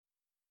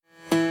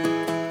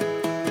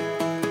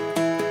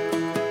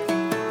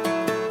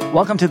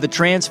Welcome to the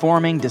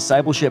Transforming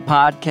Discipleship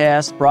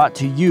Podcast, brought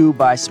to you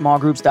by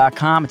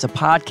smallgroups.com. It's a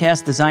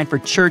podcast designed for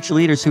church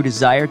leaders who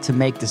desire to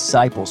make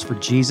disciples for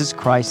Jesus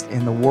Christ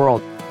in the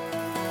world.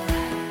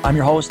 I'm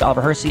your host,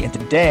 Oliver Hersey, and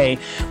today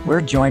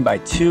we're joined by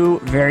two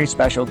very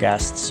special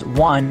guests,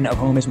 one of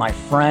whom is my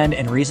friend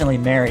and recently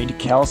married,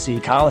 Kelsey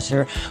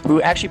Colliser,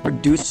 who actually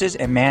produces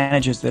and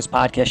manages this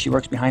podcast. She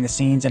works behind the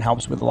scenes and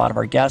helps with a lot of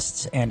our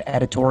guests and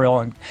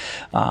editorial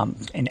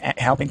and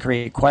helping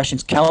create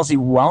questions. Kelsey,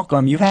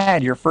 welcome. You've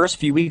had your first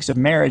few weeks of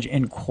marriage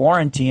in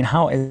quarantine.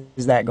 How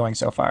is that going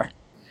so far?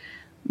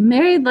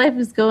 Married life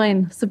is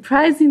going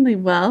surprisingly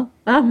well.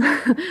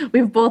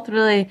 We've both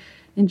really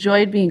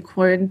enjoyed being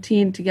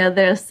quarantined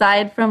together,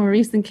 aside from a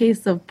recent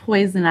case of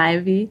poison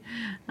ivy.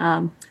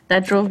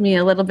 That drove me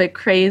a little bit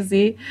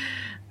crazy.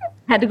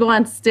 Had to go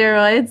on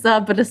steroids.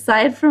 But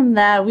aside from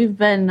that, we've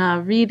been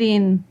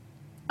reading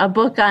a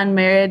book on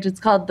marriage. It's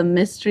called The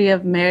Mystery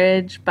of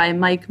Marriage by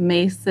Mike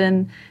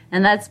Mason.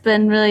 And that's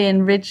been really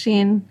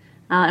enriching.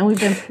 And we've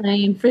been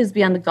playing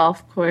Frisbee on the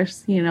golf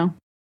course,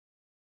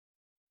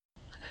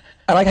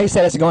 I like how you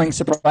said it's going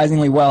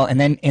surprisingly well, and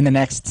then in the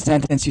next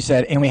sentence you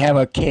said, and we have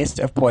a case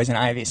of poison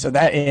ivy. So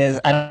that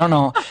is, I don't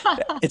know,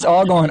 it's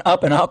all going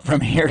up and up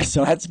from here,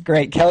 so that's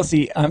great.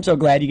 Kelsey, I'm so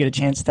glad you get a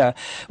chance to,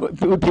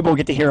 people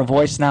get to hear a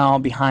voice now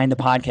behind the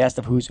podcast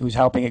of who's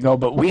helping it go,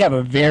 but we have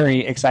a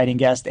very exciting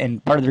guest,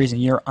 and part of the reason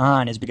you're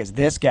on is because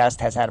this guest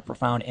has had a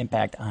profound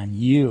impact on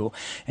you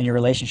and your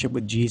relationship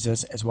with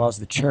Jesus as well as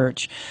the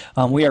church.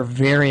 We are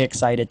very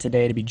excited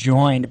today to be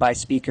joined by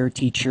speaker,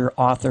 teacher,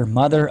 author,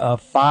 mother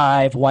of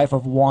 5, wife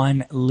of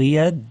 1,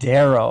 Leah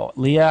Darrow.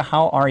 Leah,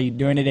 how are you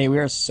doing today? We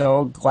are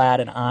so glad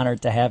and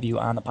honored to have you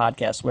on the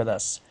podcast with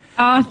us.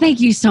 Oh, thank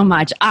you so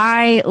much.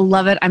 I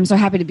love it. I'm so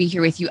happy to be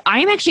here with you.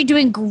 I'm actually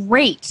doing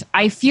great.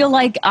 I feel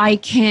like I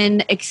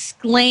can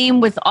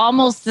exclaim with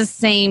almost the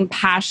same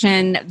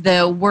passion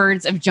the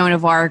words of Joan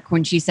of Arc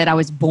when she said, I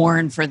was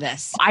born for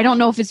this. I don't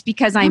know if it's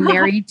because I'm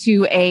married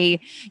to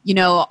a,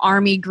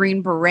 Army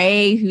Green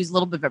Beret who's a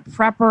little bit of a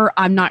prepper.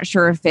 I'm not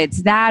sure if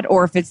it's that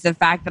or if it's the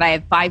fact that I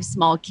have 5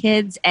 small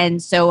kids.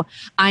 And so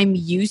I'm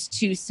used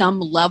to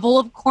some level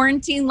of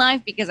quarantine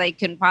life because I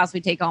couldn't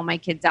possibly take all my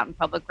kids out in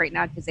public right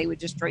now because they would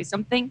destroy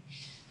something.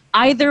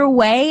 Either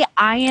way,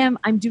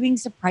 I'm doing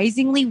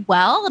surprisingly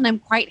well, and I'm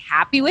quite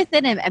happy with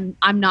it, and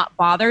I'm not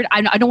bothered.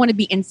 I don't want to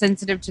be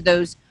insensitive to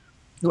those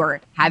who are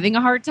having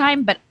a hard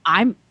time, but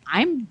I'm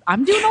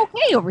doing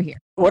okay over here.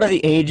 What are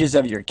the ages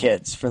of your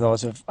kids for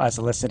those of us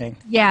listening?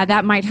 Yeah,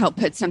 that might help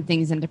put some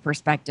things into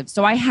perspective.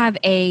 So I have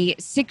a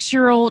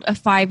 6-year-old, a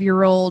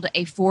 5-year-old,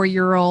 a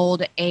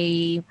 4-year-old,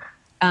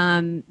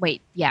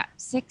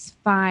 6,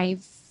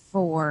 5,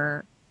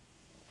 4,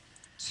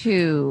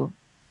 2.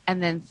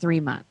 And then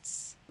 3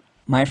 months.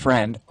 My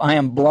friend, I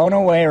am blown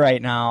away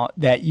right now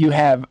that you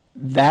have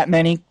that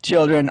many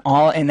children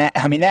all in that.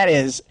 I mean, that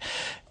is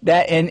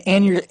that,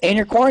 and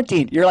you're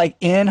quarantined. You're like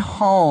in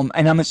home,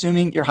 and I'm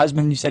assuming your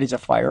husband. You said he's a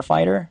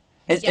firefighter.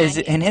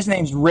 And his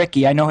name's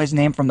Ricky. I know his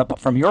name from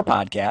your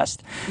podcast.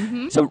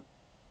 Mm-hmm. So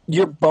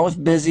you're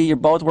both busy. You're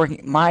both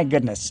working. My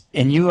goodness,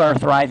 and you are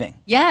thriving.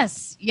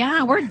 Yes,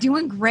 yeah, we're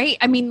doing great.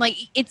 I mean,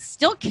 it's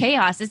still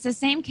chaos. It's the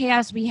same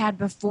chaos we had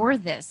before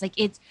this.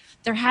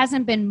 There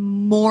hasn't been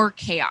more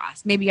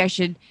chaos. Maybe I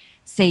should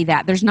say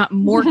that. There's not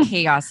more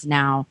chaos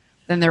now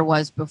than there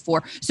was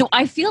before. So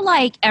I feel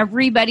like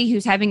everybody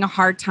who's having a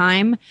hard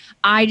time,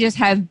 I just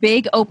have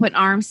big open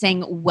arms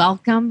saying,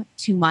 welcome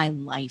to my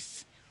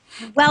life.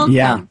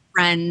 Welcome,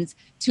 friends,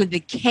 to the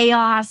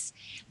chaos,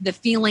 the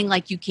feeling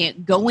like you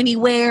can't go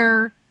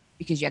anywhere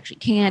because you actually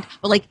can't.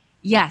 But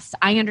yes,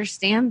 I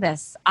understand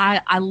this.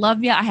 I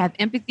love you. I have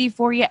empathy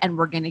for you, and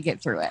we're going to get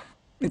through it.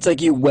 It's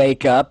like you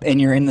wake up and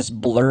you're in this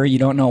blur. You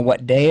don't know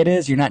what day it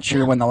is. You're not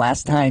sure when the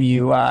last time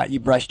you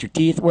brushed your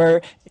teeth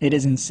were. It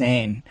is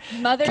insane.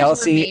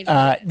 Kelsey,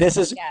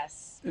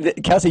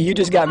 Kelsey, you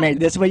just got married.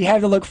 This is what you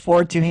have to look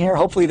forward to here.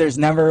 Hopefully there's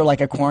never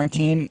a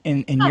quarantine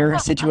in your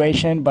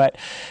situation, but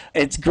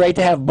it's great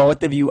to have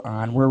both of you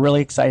on. We're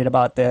really excited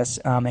about this.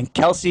 And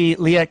Kelsey,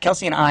 Leah,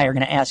 Kelsey and I are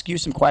going to ask you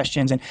some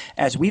questions. And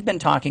as we've been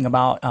talking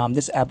about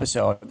this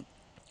episode,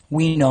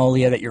 we know,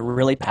 Leah, that you're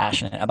really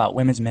passionate about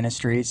women's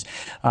ministries.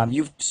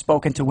 You've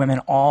spoken to women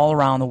all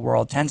around the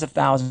world, tens of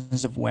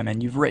thousands of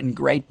women. You've written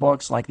great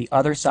books like The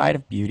Other Side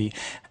of Beauty,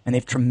 and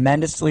they've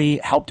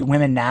tremendously helped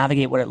women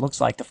navigate what it looks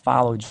like to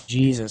follow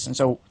Jesus. And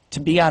so to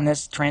be on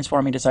this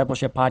Transforming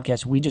Discipleship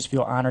podcast, we just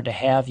feel honored to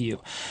have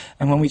you.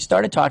 And when we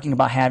started talking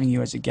about having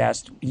you as a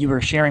guest, you were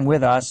sharing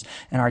with us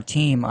and our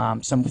team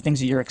some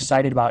things that you're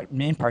excited about,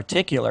 in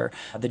particular,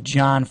 the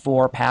John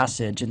 4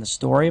 passage and the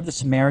story of the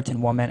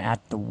Samaritan woman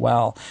at the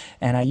well.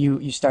 And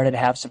you started to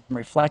have some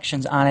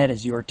reflections on it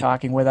as you were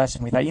talking with us.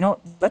 And we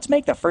thought, let's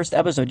make the first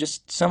episode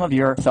just some of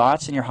your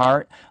thoughts in your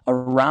heart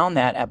around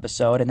that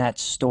episode and that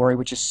story,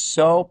 which is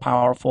so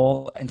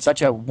powerful and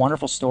such a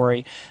wonderful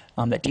story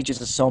that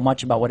teaches us so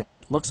much about what it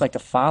looks like to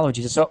follow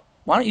Jesus. So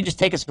why don't you just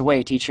take us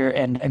away, teacher,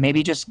 and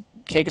maybe just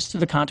take us through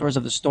the contours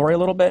of the story a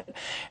little bit,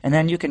 and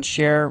then you can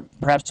share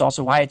perhaps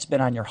also why it's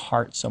been on your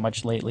heart so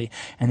much lately.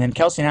 And then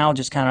Kelsey and I will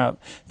just kind of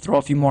throw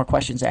a few more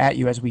questions at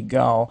you as we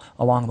go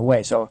along the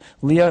way. So,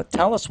 Leah,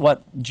 tell us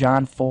what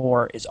John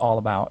 4 is all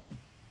about.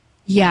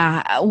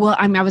 Yeah, well,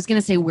 I was going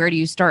to say, where do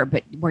you start?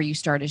 But where you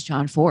start is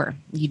John 4.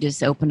 You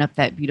just open up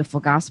that beautiful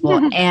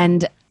gospel.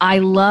 And I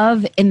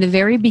love in the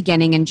very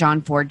beginning in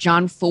John 4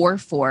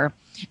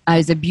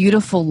 is a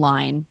beautiful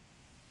line.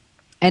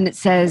 And it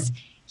says,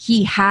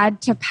 he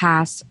had to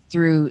pass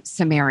through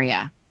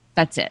Samaria.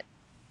 That's it.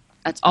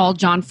 That's all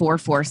John 4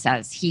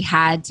 says. He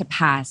had to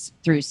pass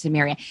through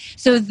Samaria.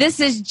 So this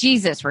is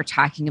Jesus we're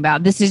talking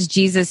about. This is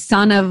Jesus,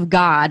 Son of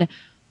God.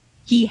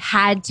 He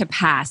had to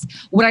pass.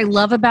 What I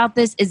love about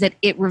this is that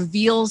it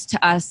reveals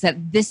to us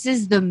that this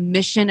is the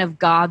mission of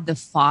God the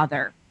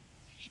Father.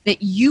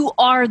 That you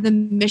are the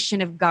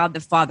mission of God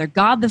the Father.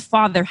 God the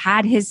Father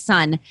had his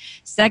Son,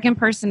 second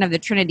person of the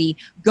Trinity,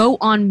 go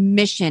on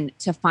mission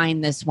to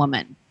find this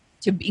woman,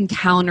 to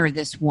encounter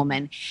this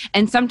woman.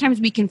 And sometimes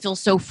we can feel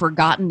so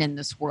forgotten in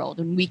this world,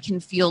 and we can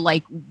feel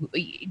like,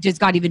 does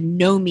God even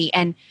know me?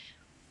 And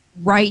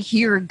right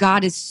here,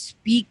 God is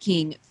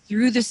speaking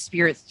through the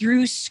Spirit,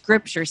 through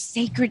Scripture,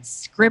 sacred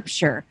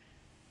Scripture.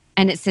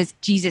 And it says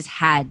Jesus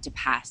had to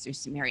pass through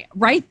Samaria.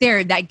 Right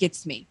there, that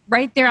gets me.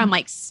 Right there, I'm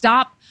like,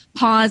 stop,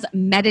 pause,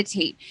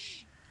 meditate.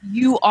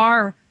 You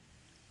are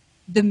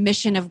the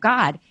mission of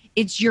God.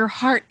 It's your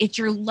heart, it's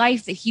your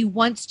life that he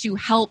wants to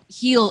help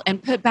heal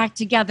and put back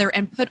together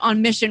and put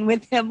on mission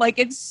with him. Like,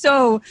 it's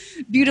so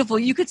beautiful.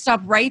 You could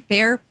stop right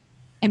there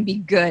and be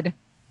good.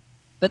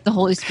 But the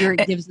Holy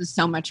Spirit gives us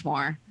so much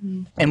more.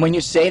 And when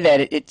you say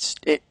that,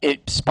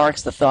 it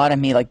sparks the thought in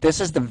me, like, this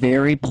is the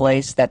very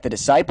place that the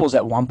disciples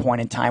at one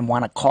point in time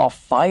want to call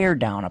fire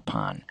down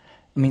upon.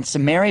 I mean,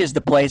 Samaria is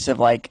the place of,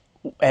 like,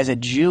 as a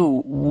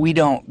Jew, we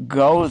don't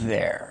go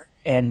there.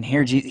 And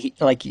here,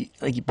 like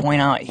you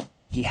point out,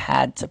 he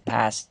had to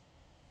pass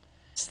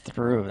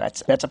through.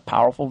 That's a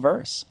powerful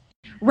verse.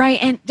 Right.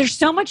 And there's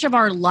so much of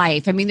our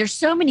life. I mean, there's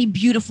so many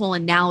beautiful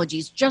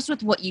analogies just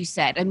with what you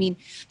said. I mean,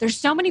 there's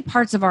so many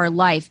parts of our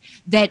life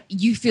that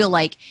you feel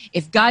like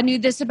if God knew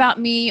this about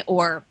me,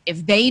 or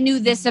if they knew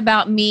this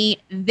about me,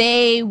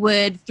 they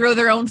would throw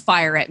their own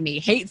fire at me,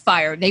 hate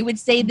fire. They would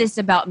say this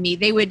about me.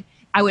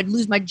 I would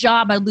lose my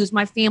job. I'd lose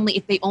my family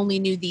if they only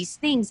knew these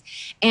things.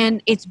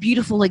 And it's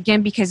beautiful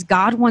again, because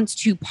God wants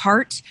to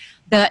part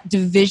the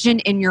division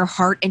in your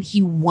heart, and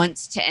he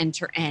wants to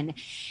enter in.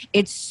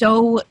 It's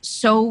so,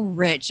 so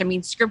rich. I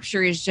mean,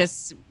 Scripture is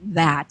just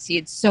that.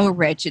 It's so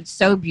rich. It's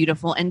so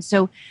beautiful. And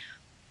so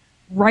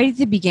right at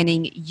the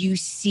beginning, you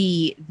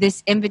see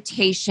this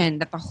invitation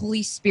that the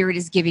Holy Spirit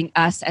is giving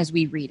us as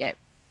we read it,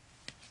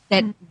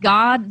 that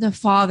God the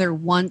Father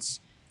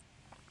wants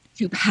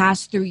to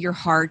pass through your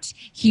heart.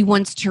 He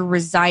wants to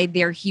reside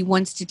there. He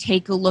wants to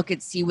take a look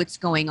and see what's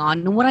going on.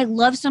 And what I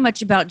love so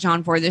much about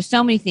John 4, there's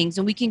so many things,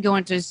 and we can go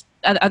into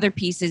other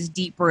pieces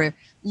deeper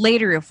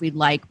later if we'd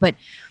like. But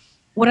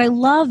what I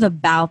love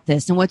about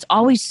this, and what's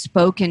always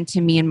spoken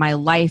to me in my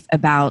life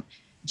about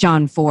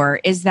John 4,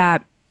 is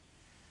that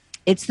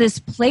it's this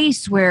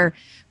place where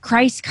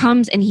Christ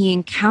comes and he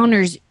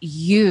encounters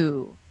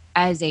you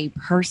as a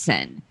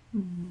person.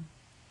 Mm-hmm.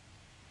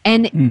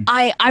 And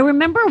I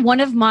remember one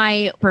of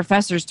my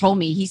professors told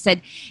me, he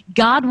said,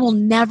 God will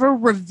never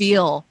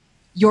reveal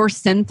your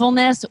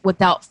sinfulness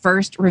without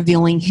first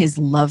revealing his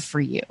love for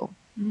you.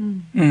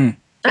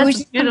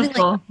 That's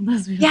beautiful.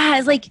 That's beautiful. Yeah,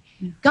 it's like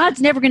God's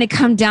never going to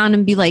come down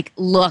and be like,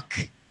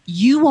 look,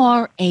 you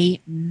are a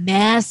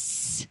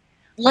mess.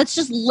 Let's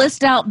just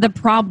list out the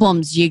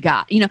problems you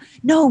got.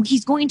 No,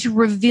 he's going to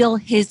reveal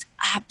his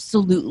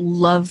absolute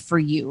love for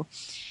you.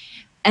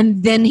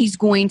 And then he's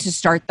going to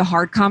start the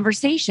hard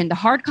conversation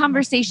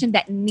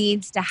that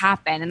needs to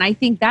happen. And I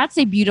think that's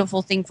a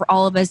beautiful thing for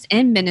all of us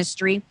in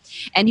ministry,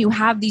 and who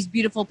have these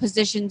beautiful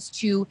positions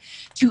to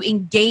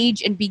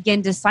engage and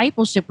begin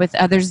discipleship with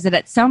others, that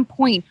at some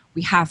point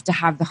we have to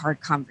have the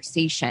hard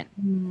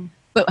conversation.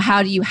 But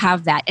how do you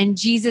have that? And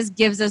Jesus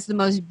gives us the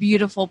most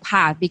beautiful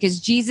path, because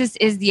Jesus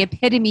is the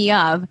epitome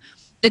of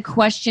the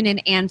question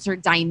and answer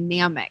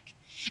dynamic.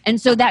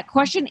 And so that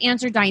question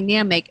answer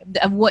dynamic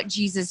of what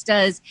Jesus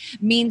does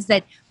means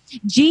that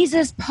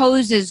Jesus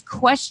poses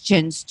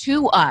questions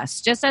to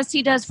us, just as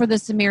he does for the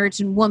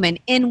Samaritan woman,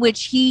 in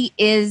which he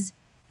is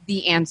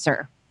the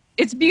answer.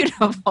 It's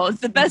beautiful.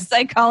 It's the best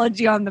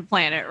psychology on the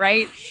planet,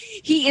 right?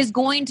 He is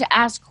going to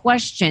ask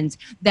questions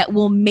that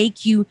will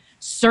make you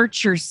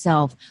search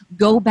yourself,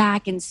 go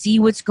back and see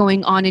what's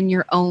going on in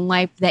your own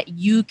life, that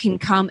you can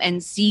come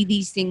and see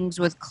these things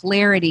with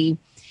clarity.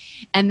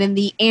 And then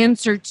the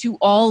answer to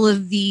all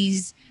of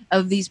these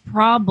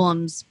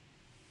problems,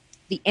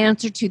 the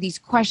answer to these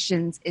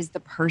questions is the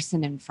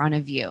person in front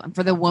of you. And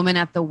for the woman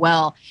at the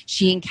well,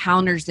 she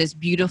encounters this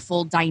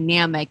beautiful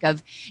dynamic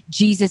of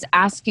Jesus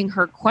asking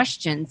her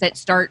questions that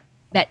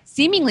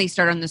seemingly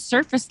start on the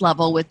surface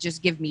level with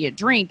just give me a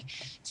drink,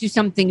 to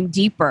something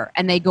deeper.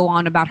 And they go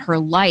on about her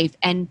life.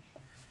 And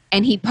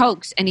and he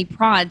pokes and he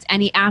prods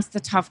and he asks the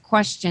tough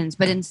questions,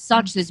 but in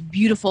such this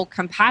beautiful,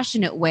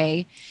 compassionate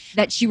way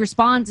that she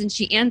responds and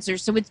she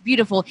answers. So it's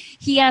beautiful.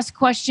 He asks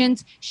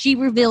questions. She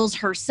reveals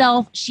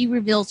herself. She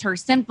reveals her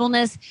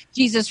sinfulness.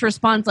 Jesus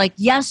responds like,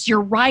 yes, you're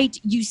right.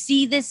 You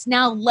see this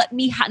now. Let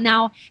me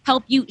now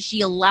help you. She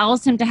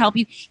allows him to help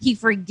you. He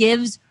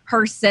forgives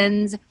her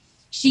sins.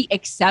 She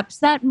accepts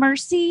that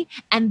mercy.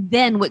 And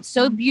then what's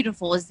so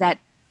beautiful is that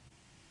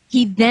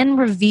he then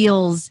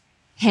reveals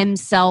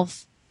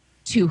himself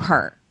to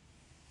her.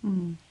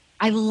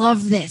 I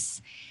love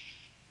this.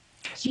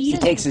 Jesus. He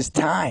takes his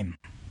time.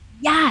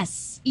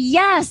 Yes.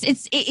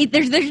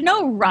 There's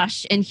no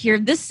rush in here.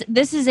 This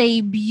is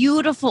a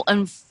beautiful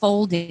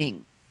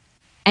unfolding,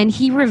 and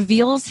he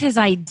reveals his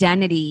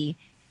identity.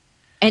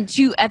 And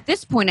at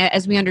this point,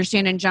 as we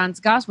understand in John's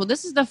gospel,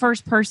 this is the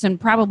first person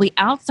probably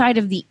outside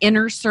of the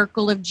inner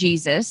circle of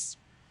Jesus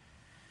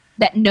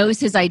that knows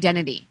his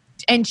identity.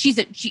 And she's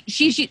a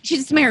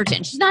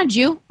Samaritan. She's not a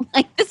Jew.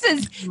 Like this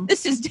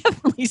is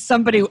definitely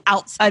somebody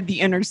outside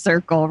the inner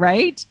circle,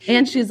 right?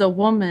 And she's a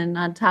woman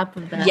on top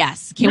of that.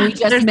 Yes. Can we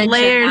just mention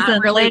layers that?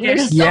 And really?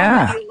 layers. There's so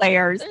many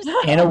layers.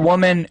 And a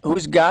woman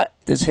who's got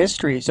this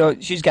history. So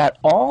she's got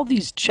all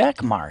these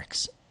check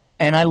marks.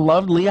 And I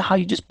loved, Leah, how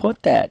you just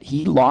put that.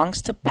 He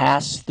longs to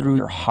pass through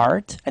your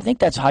heart. I think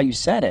that's how you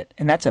said it.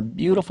 And that's a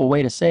beautiful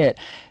way to say it.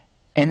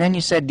 And then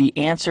you said the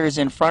answer is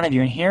in front of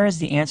you. And here is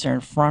the answer in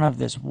front of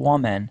this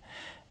woman.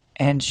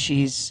 And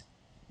she's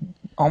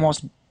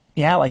almost,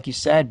 like you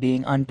said,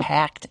 being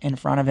unpacked in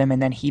front of him.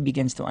 And then he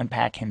begins to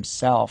unpack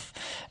himself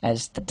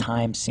as the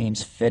time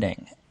seems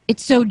fitting.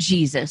 It's so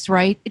Jesus,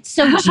 right? It's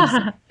so Jesus.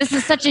 This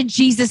is such a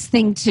Jesus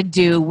thing to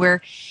do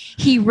where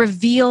he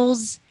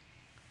reveals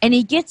and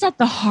he gets at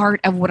the heart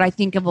of what I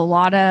think of a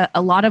lot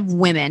of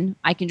women.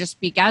 I can just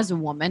speak as a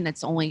woman.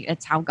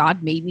 It's how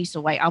God made me.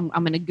 So I'm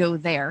going to go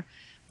there.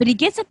 But he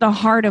gets at the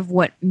heart of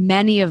what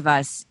many of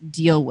us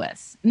deal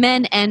with,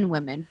 men and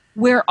women,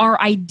 where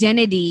our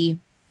identity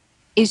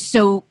is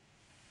so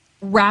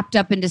wrapped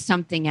up into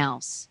something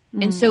else.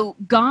 Mm. And so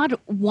God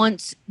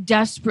wants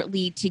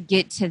desperately to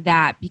get to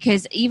that,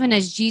 because even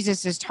as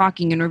Jesus is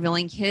talking and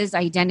revealing his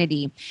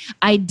identity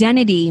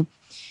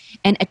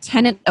and a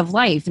tenet of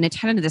life and a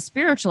tenet of the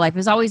spiritual life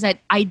is always that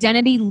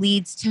identity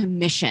leads to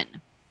mission.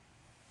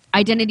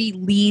 Identity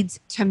leads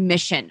to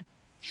mission.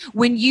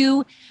 When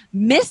you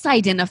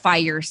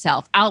misidentify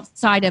yourself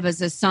outside of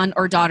as a son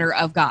or daughter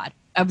of God,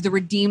 of the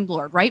redeemed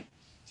Lord, right?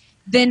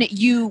 Then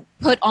you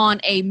put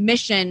on a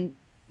mission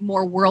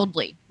more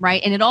worldly,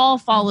 right? And it all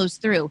follows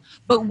through.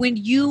 But when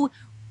you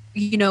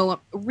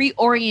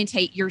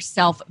reorientate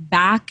yourself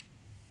back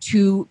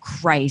to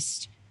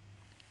Christ,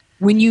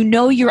 when you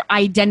know your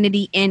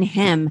identity in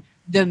him,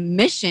 the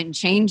mission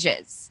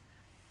changes.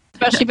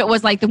 Especially if it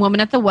was like the woman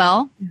at the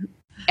well,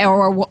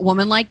 or a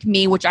woman like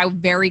me, which I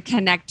very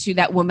connect to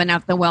that woman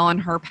at the well and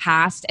her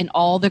past and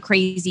all the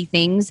crazy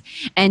things.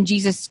 And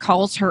Jesus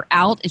calls her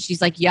out and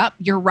she's like, yep,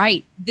 you're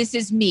right. This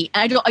is me.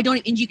 And I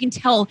don't, and you can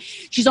tell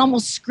she's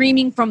almost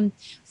screaming from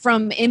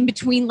in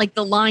between like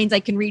the lines I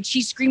can read.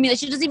 She's screaming that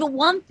she doesn't even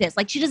want this.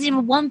 Like she doesn't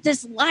even want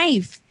this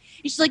life.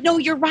 And she's like, no,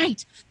 you're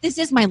right. This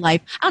is my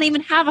life. I don't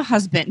even have a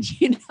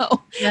husband. Yeah.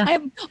 I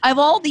have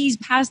all these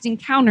past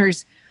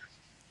encounters,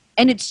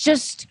 and it's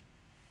just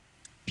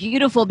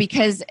beautiful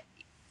because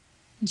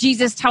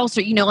Jesus tells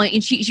her,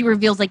 and she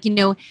reveals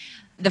the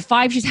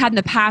 5 she's had in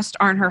the past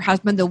aren't her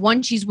husband. The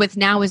one she's with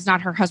now is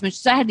not her husband.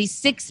 So I had these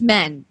 6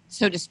 men,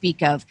 so to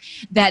speak of,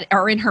 that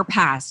are in her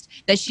past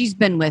that she's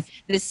been with.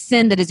 This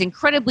sin that is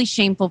incredibly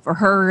shameful for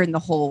her and her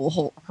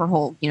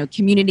whole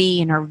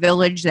community and her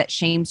village that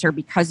shames her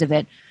because of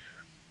it.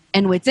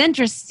 And what's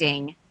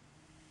interesting,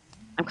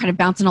 I'm kind of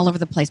bouncing all over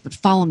the place, but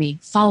follow me.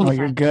 Oh,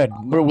 you're good.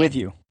 We're with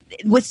you.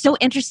 What's so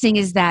interesting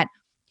is that,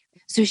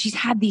 so she's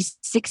had these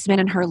 6 men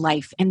in her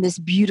life, and the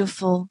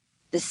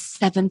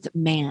 7th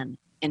man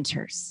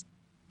enters.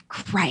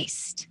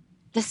 Christ.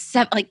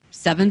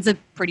 Seven's a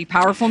pretty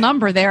powerful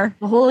number there.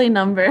 A holy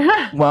number.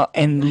 Well,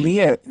 and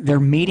Leah, they're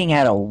meeting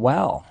at a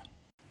well.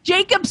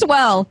 Jacob's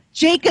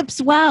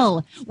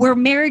well, where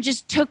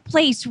marriages took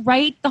place,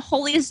 right? The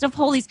holiest of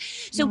holies.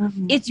 So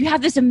you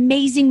have this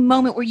amazing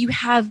moment where you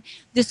have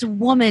this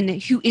woman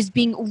who is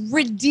being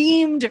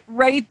redeemed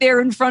right there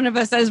in front of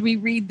us as we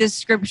read this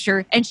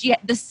scripture. And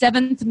the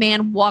 7th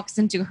man walks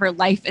into her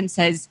life and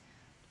says,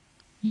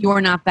 you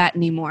are not that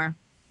anymore.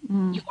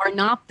 You are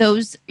not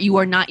those. You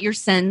are not your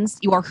sins.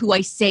 You are who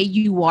I say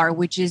you are,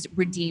 which is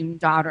redeemed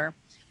daughter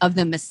of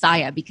the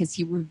Messiah, because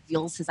he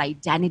reveals his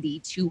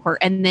identity to her.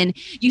 And then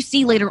you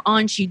see later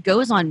on, she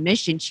goes on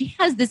mission. She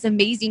has this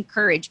amazing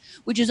courage,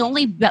 which is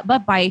only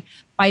but by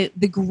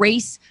the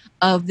grace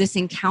of this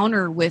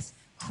encounter with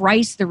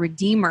Christ, the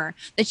Redeemer,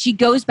 that she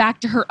goes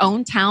back to her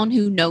own town.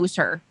 Who knows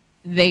her?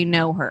 They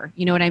know her.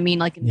 You know what I mean?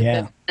 Like, in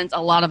the sense,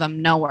 a lot of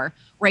them know her,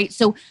 right?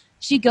 So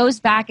she goes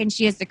back and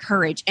she has the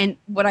courage. And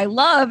what I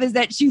love is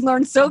that she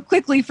learns so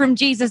quickly from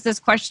Jesus this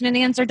question and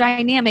answer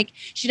dynamic.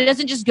 She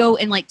doesn't just go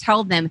and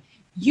tell them,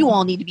 you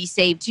all need to be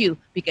saved too,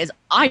 because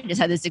I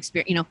just had this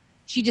experience.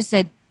 She just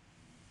said,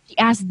 she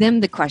asked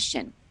them the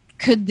question,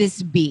 could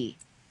this be?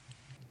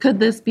 Could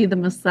this be the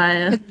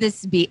Messiah? Could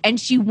this be? And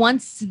she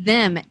wants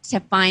them to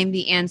find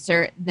the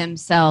answer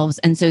themselves.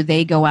 And so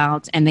they go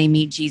out and they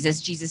meet Jesus.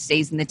 Jesus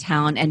stays in the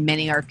town and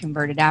many are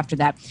converted after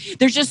that.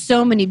 There's just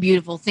so many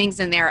beautiful things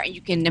in there.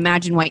 You can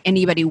imagine why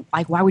anybody,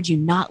 like, why would you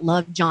not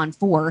love John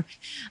 4?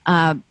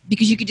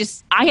 Because you could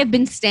just, I have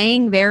been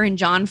staying there in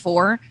John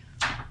 4,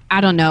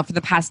 I don't know, for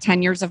the past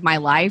 10 years of my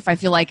life. I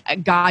feel like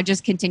God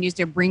just continues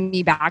to bring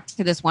me back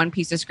to this one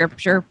piece of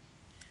scripture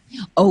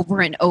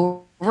over and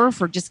over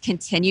for just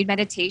continued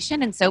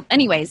meditation. And so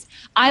anyways,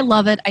 I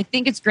love it. I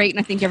think it's great. And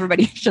I think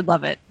everybody should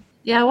love it.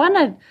 Yeah, I want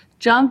to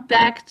jump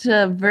back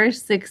to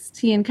verse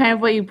 16, kind of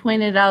what you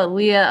pointed out,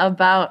 Leah,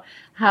 about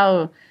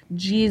how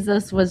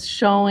Jesus was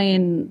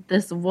showing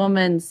this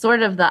woman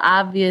sort of the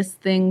obvious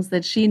things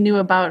that she knew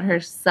about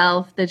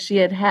herself, that she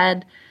had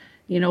had,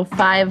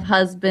 5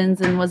 husbands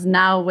and was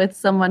now with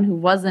someone who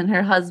wasn't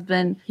her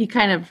husband. He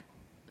kind of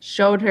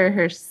showed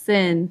her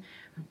sin,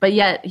 but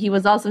yet he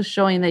was also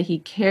showing that he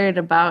cared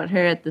about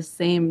her at the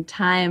same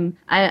time.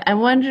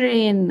 I'm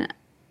wondering,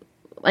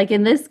 like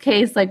in this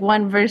case, like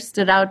one verse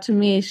stood out to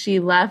me. She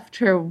left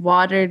her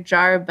water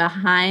jar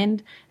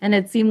behind. And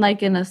it seemed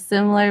like in a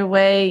similar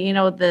way,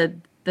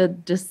 the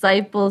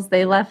disciples,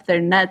 they left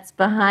their nets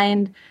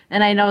behind.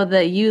 And I know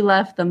that you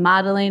left the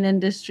modeling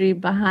industry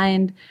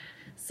behind.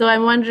 So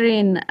I'm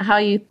wondering how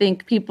you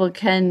think people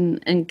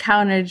can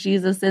encounter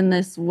Jesus in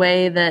this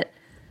way that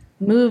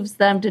moves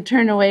them to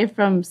turn away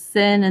from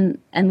sin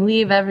and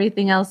leave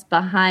everything else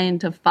behind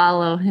to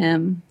follow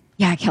him.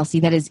 Yeah, Kelsey,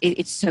 that is,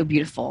 it's so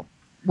beautiful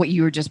what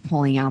you were just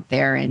pulling out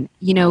there. And,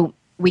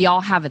 we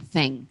all have a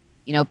thing.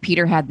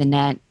 Peter had the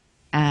net,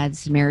 the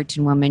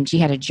Samaritan woman, she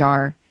had a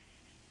jar.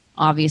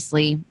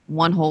 Obviously,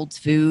 one holds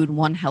food,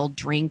 one held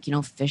drink,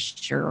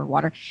 fish or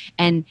water.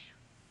 And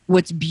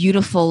what's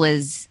beautiful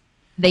is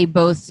they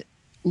both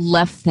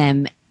left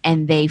them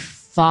and they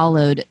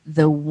followed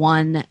the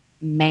one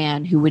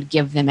man who would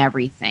give them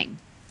everything,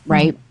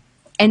 right? Mm-hmm.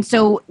 And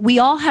so we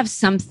all have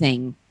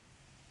something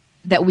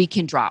that we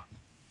can drop.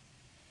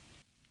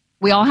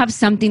 We all have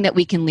something that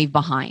we can leave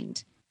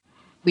behind.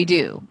 We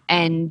do.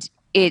 And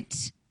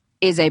it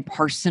is a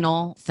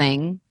personal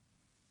thing.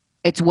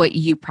 It's what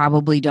you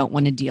probably don't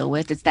want to deal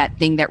with. It's that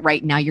thing that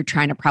right now you're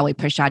trying to probably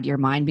push out of your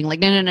mind, being like,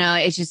 no,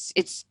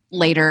 it's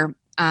later.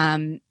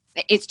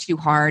 It's too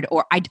hard,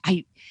 or I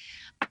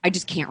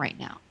just can't right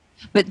now.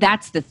 But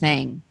that's the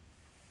thing.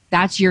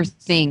 That's your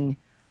thing.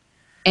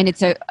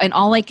 And and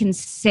all I can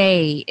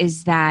say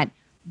is that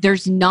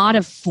there's not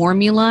a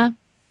formula.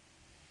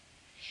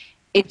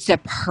 It's a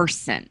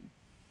person.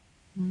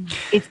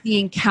 It's the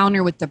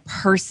encounter with the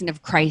person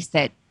of Christ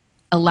that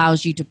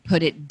allows you to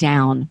put it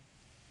down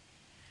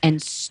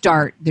and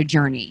start the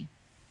journey.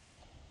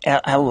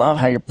 I love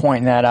how you're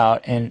pointing that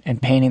out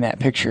and painting that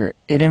picture.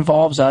 It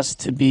involves us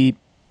to be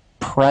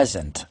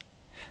present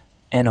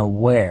and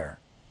aware,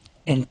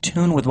 in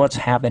tune with what's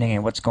happening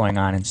and what's going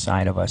on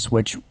inside of us,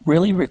 which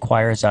really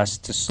requires us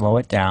to slow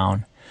it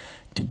down,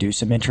 to do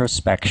some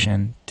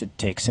introspection, to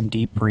take some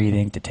deep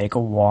breathing, to take a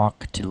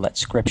walk, to let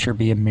Scripture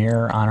be a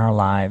mirror on our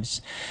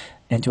lives,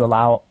 and to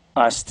allow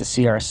us to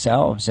see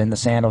ourselves in the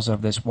sandals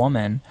of this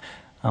woman,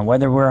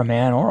 whether we're a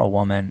man or a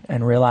woman,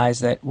 and realize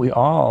that we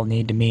all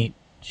need to meet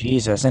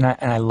Jesus. And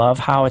I love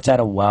how it's at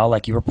a well,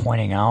 like you were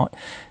pointing out,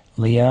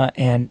 Leah,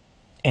 and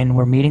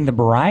we're meeting the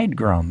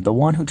bridegroom, the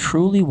one who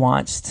truly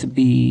wants to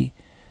be,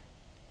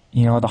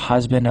 the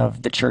husband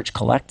of the church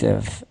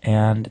collective.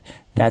 And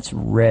that's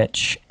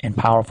rich and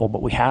powerful,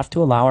 but we have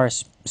to allow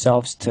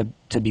ourselves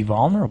to be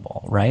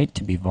vulnerable, right?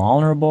 To be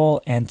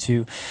vulnerable and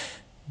to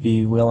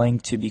be willing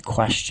to be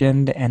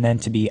questioned and then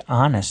to be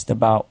honest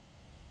about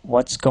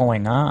what's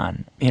going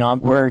on.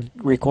 We're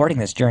recording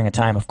this during a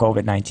time of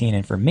COVID-19,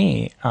 and for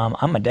me,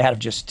 I'm a dad of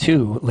just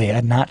 2,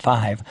 Leah, not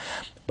 5,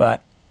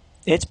 but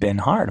it's been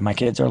hard. My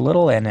kids are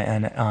little,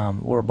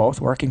 and we're both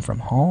working from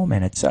home,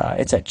 and it's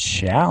a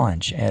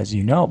challenge, as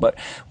you know. But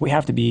we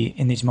have to be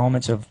in these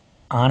moments of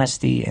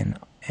honesty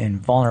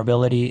and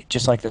vulnerability,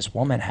 just like this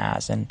woman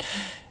has, and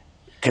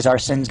because our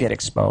sins get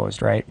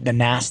exposed, right? The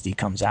nasty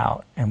comes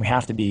out, and we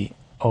have to be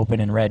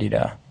open and ready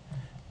to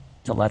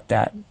let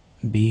that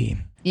be.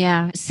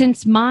 Yeah.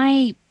 Since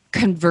my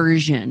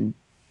conversion,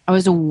 I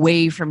was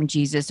away from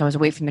Jesus. I was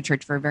away from the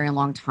church for a very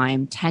long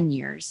time, 10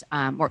 years.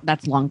 Or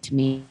that's long to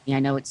me. I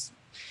know it's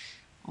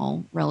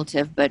all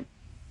relative, but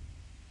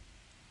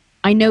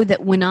I know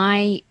that when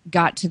I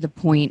got to the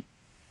point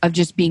of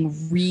just being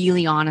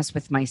really honest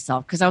with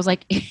myself, because I was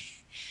like,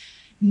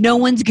 no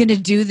one's going to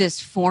do this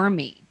for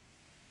me.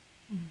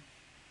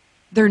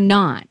 They're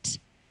not.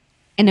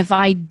 And if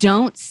I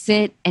don't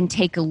sit and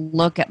take a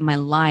look at my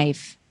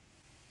life,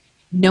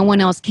 no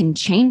one else can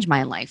change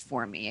my life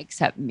for me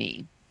except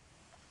me.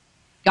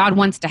 God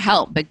wants to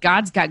help, but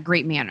God's got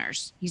great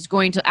manners. He's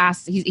going to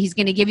ask, he's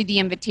going to give you the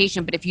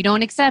invitation, but if you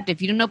don't accept,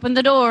 if you don't open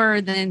the door,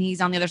 then he's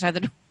on the other side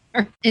of the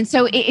door. And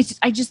so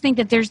I just think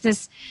that there's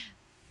this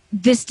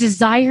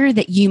desire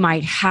that you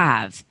might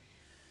have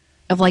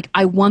of like,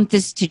 I want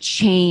this to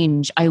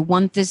change. I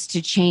want this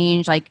to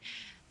change. Like,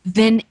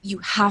 then you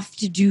have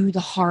to do the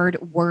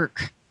hard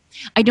work.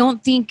 I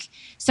don't think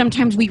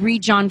sometimes we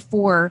read John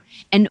 4,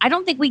 and I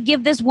don't think we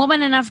give this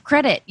woman enough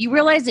credit. You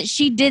realize that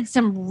she did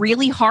some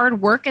really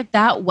hard work at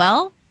that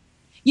well?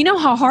 You know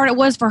how hard it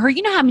was for her?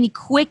 You know how many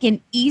quick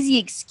and easy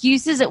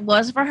excuses it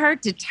was for her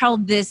to tell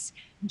this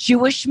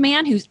Jewish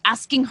man who's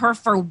asking her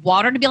for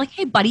water to be like,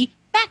 hey, buddy,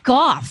 back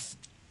off.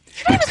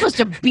 You're not supposed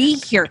to be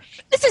here.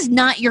 This is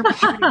not your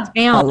part of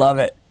town. I love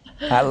it.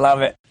 I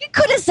love it. You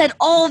could have said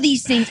all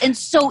these things and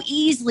so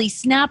easily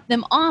snapped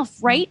them off,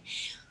 right?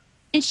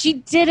 And she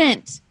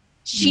didn't.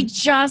 She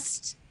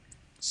just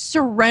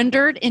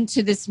surrendered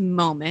into this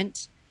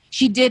moment.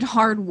 She did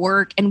hard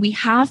work, and we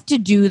have to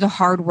do the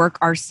hard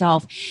work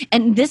ourselves.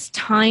 And this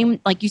time,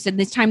 like you said,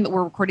 this time that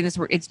we're recording this,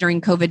 it's during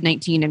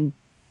COVID-19 and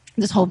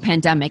this whole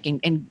pandemic.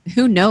 And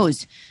who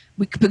knows?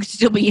 We could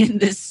still be in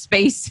this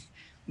space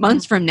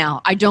months from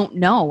now. I don't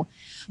know.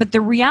 But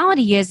the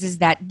reality is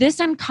that this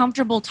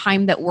uncomfortable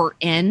time that we're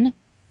in,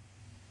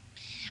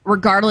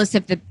 regardless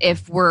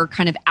if we're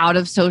kind of out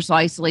of social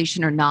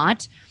isolation or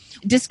not,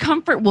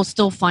 discomfort will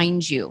still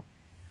find you.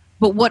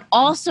 But what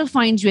also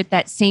finds you at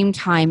that same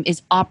time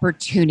is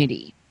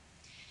opportunity.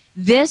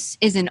 This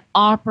is an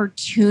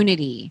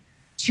opportunity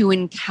to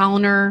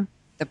encounter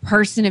the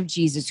person of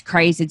Jesus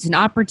Christ. It's an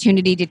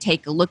opportunity to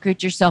take a look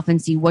at yourself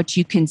and see what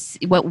you can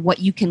what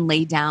you can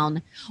lay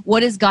down.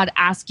 What is God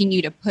asking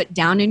you to put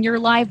down in your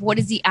life? What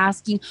is he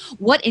asking?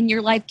 What in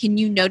your life can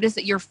you notice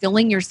that you're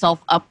filling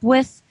yourself up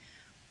with?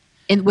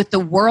 And with the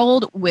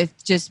world,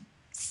 with just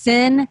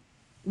sin,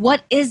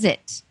 what is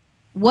it?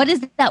 What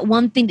is that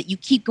one thing that you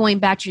keep going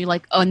back to? You're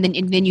like, oh, and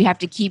then you have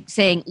to keep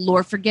saying,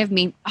 Lord, forgive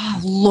me. Oh,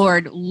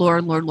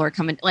 Lord,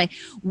 come in. Like,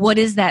 what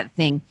is that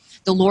thing?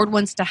 The Lord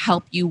wants to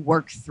help you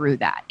work through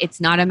that. It's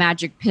not a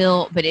magic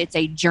pill, but it's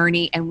a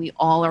journey, and we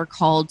all are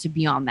called to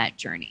be on that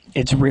journey.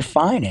 It's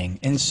refining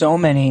in so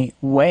many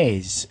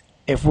ways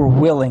if we're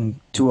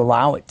willing to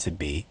allow it to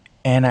be.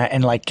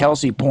 And like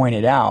Kelsey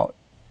pointed out,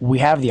 we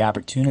have the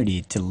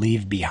opportunity to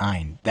leave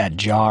behind that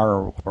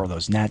jar or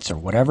those nets or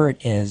whatever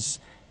it is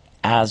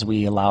as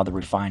we allow the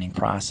refining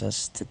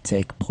process to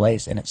take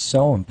place. And it's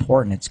so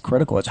important. It's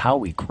critical. It's how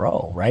we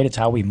grow, right? It's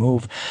how we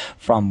move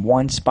from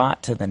one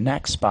spot to the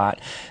next spot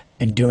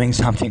and doing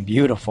something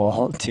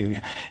beautiful, to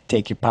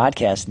take your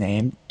podcast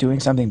name,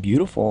 doing something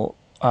beautiful,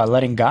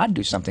 letting God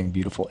do something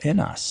beautiful in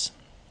us.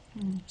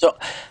 So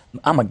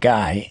I'm a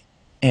guy,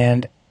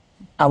 and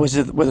I was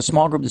with a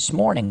small group this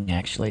morning,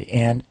 actually,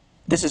 and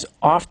this is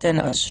often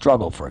a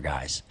struggle for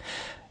guys.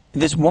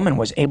 This woman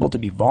was able to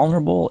be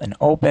vulnerable and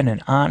open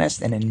and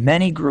honest, and in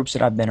many groups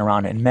that I've been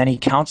around, in many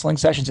counseling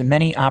sessions, and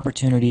many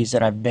opportunities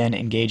that I've been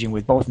engaging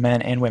with both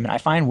men and women, I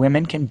find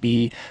women can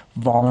be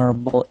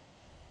vulnerable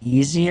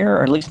easier,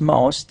 or at least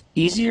most,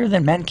 easier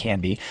than men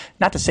can be.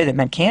 Not to say that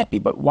men can't be,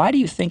 but why do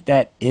you think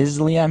that is,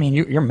 Leah? I mean,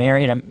 you're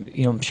married.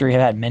 I'm sure you've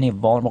had many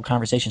vulnerable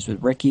conversations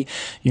with Ricky.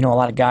 You know a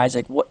lot of guys.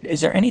 Like, what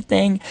is there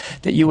anything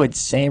that you would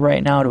say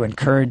right now to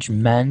encourage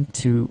men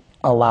to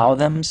allow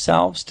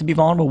themselves to be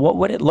vulnerable? What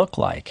would it look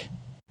like?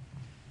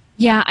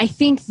 Yeah, I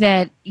think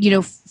that,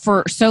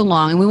 for so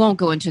long, and we won't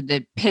go into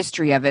the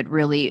history of it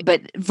really,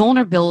 but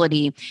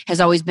vulnerability has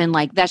always been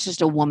like, that's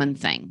just a woman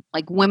thing.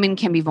 Like, women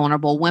can be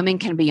vulnerable, women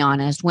can be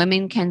honest,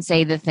 women can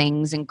say the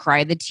things and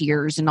cry the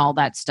tears and all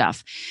that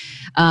stuff.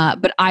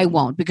 But I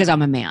won't, because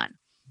I'm a man.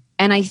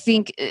 And I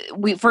think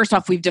we've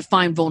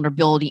defined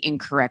vulnerability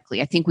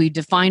incorrectly. I think we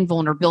define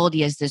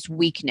vulnerability as this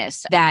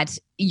weakness that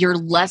you're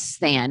less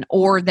than,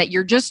 or that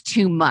you're just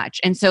too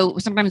much. And so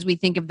sometimes we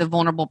think of the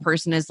vulnerable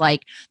person as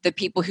like the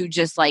people who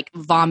just like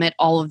vomit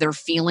all of their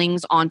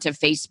feelings onto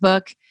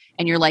Facebook.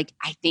 And you're like,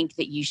 I think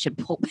that you should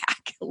pull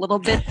back a little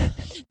bit.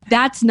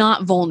 That's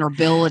not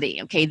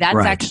vulnerability. Okay. That's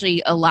right.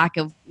 Actually a lack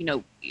of,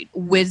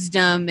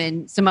 wisdom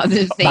and some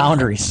other things.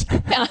 Boundaries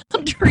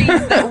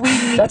that we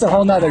need. That's a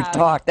whole nother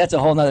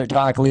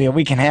talk. Leah.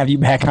 We can have you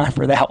back on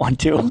for that one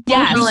too.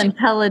 Yes. Emotional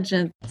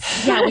intelligence.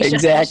 Yeah,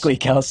 exactly,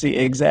 Kelsey.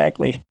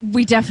 Exactly.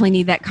 We definitely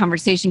need that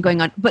conversation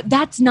going on. But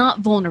that's not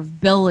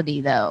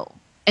vulnerability though.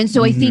 And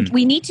so I think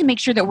we need to make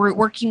sure that we're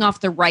working off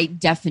the right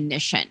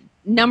definition.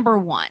 Number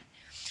one,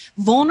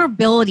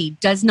 vulnerability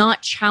does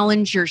not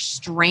challenge your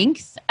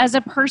strength as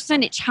a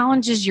person. It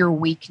challenges your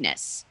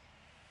weakness.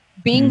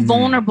 Being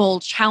vulnerable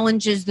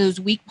challenges those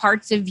weak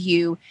parts of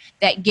you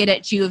that get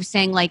at you of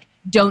saying like,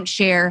 don't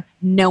share,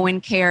 no one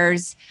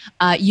cares,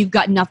 you've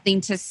got nothing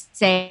to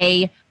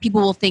say,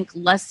 people will think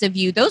less of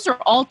you. Those are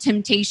all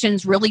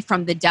temptations really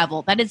from the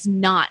devil. That is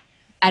not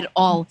at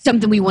all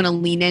something we want to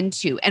lean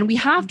into. And we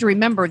have to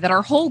remember that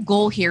our whole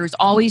goal here is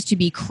always to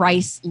be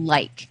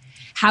Christ-like.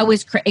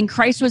 And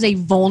Christ was a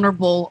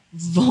vulnerable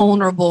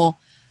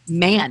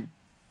man.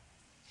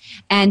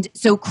 And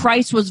so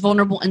Christ was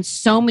vulnerable in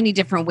so many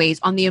different ways.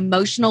 On the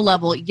emotional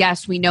level,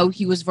 yes, we know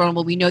he was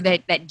vulnerable. We know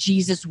that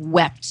Jesus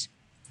wept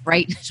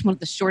right? It's one of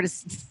the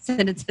shortest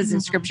sentences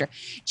in Scripture.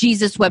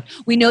 Jesus wept.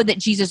 We know that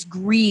Jesus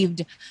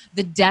grieved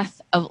the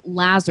death of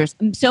Lazarus.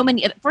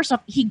 First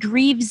off, he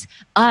grieves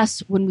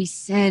us when we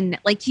sin.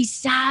 Like, he's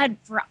sad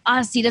for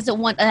us. He doesn't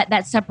want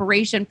that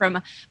separation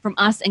from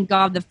us and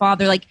God the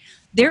Father. Like,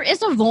 there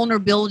is a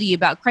vulnerability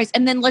about Christ.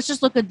 And then let's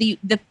just look at the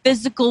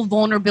physical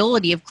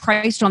vulnerability of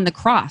Christ on the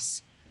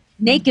cross.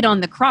 Naked on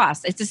the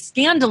cross. It's a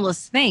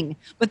scandalous thing,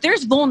 but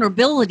there's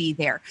vulnerability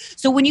there.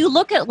 So when you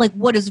look at like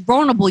what is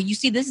vulnerable, you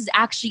see this is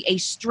actually a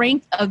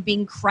strength of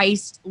being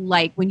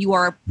Christ-like, when you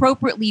are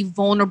appropriately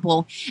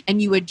vulnerable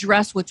and you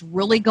address what's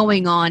really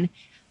going on,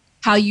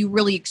 how you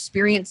really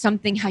experience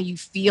something, how you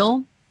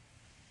feel.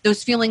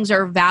 Those feelings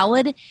are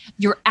valid.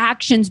 Your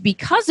actions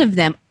because of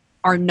them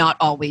are not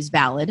always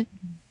valid,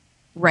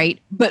 right?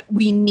 But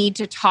we need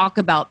to talk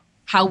about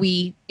how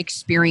we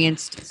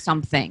experienced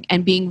something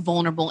and being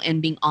vulnerable and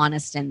being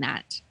honest in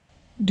that.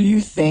 Do you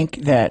think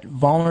that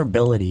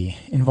vulnerability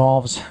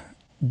involves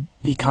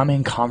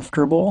becoming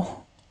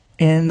comfortable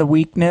in the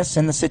weakness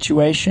in the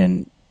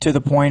situation to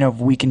the point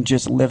of we can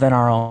just live in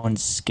our own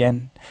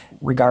skin,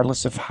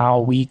 regardless of how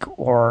weak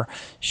or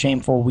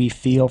shameful we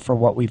feel for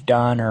what we've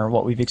done or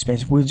what we've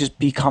experienced? We'll just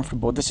be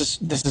comfortable. This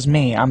is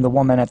me. I'm the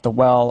woman at the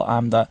well.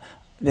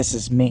 This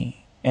is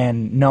me.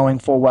 And knowing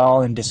full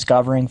well and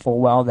discovering full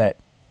well that,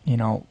 you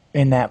know,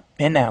 in that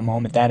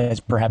moment, that is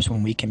perhaps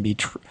when we can be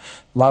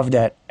loved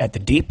at the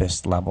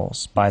deepest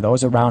levels by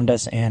those around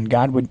us and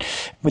God. Would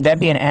that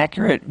be an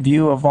accurate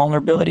view of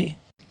vulnerability?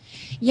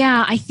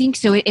 Yeah, I think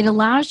so. It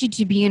allows you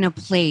to be in a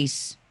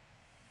place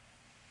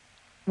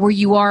where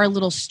you are a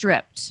little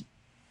stripped,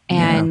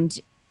 and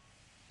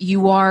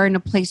you are in a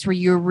place where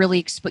you're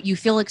really you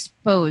feel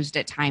exposed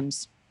at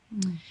times,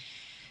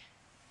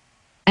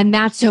 and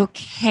that's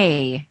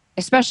okay.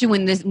 Especially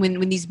when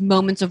these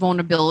moments of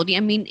vulnerability. I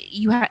mean,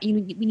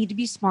 we need to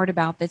be smart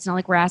about this. It's not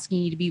like we're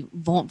asking you to be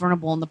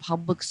vulnerable in the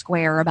public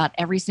square about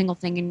every single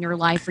thing in your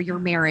life or your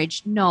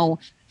marriage. No,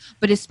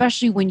 but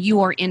especially when you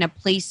are in a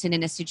place and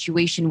in a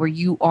situation where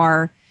you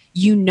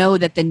know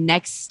that the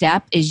next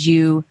step is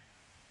you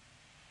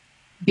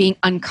being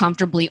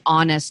uncomfortably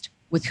honest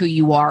with who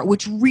you are,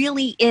 which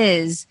really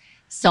is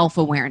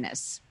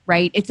self-awareness.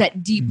 Right? It's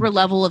that deeper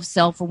level of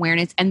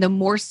self-awareness. And the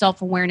more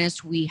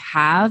self-awareness we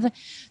have,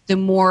 the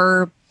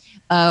more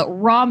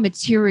raw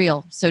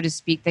material, so to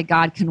speak, that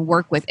God can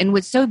work with. And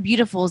what's so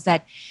beautiful is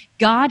that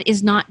God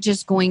is not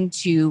just going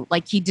to,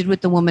 like he did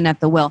with the woman at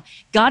the well,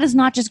 God is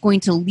not just going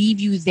to leave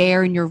you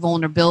there in your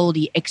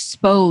vulnerability,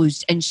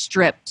 exposed and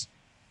stripped,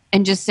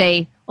 and just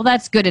say, well,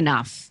 that's good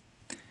enough.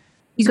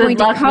 He's going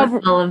to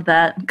cover all of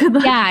that.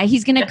 Yeah,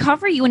 he's going to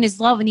cover you in his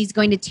love, and he's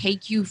going to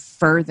take you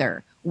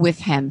further with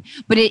him.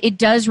 But it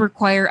does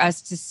require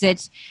us to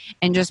sit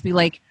and just be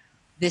like,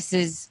 this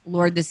is,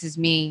 Lord, this is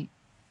me.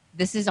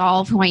 This is all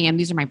of who I am.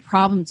 These are my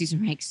problems. These are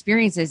my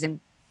experiences. And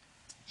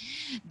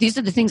these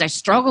are the things I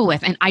struggle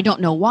with. And I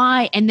don't know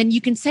why. And then you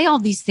can say all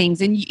these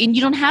things, and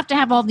you don't have to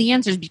have all the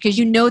answers, because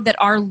you know that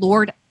our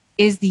Lord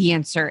is the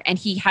answer, and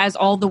he has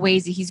all the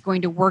ways that he's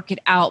going to work it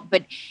out.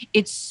 But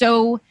it's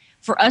so,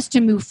 for us to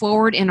move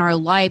forward in our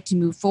life, to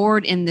move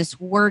forward in this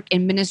work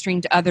and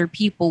ministering to other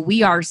people,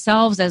 we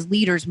ourselves as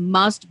leaders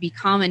must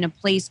become in a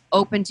place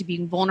open to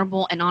being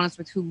vulnerable and honest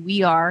with who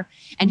we are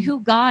and who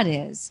God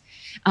is,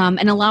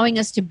 and allowing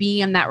us to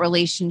be in that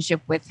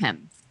relationship with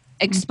him,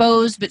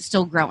 exposed but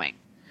still growing.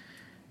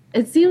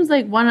 It seems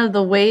like one of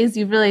the ways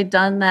you've really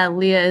done that,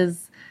 Leah,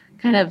 is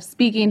kind of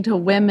speaking to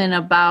women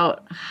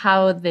about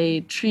how they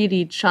treat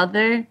each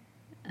other.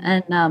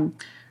 And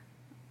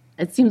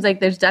it seems like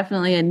there's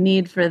definitely a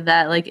need for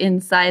that, like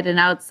inside and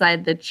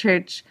outside the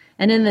church.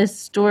 And in this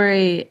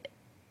story,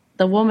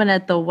 the woman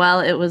at the well,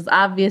 it was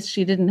obvious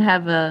she didn't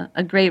have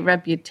a great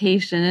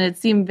reputation. And it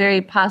seemed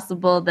very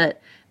possible that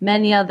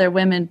many other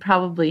women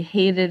probably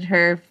hated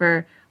her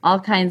for all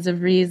kinds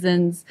of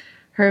reasons,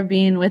 her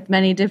being with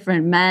many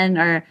different men,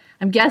 or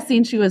I'm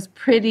guessing she was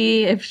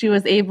pretty if she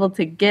was able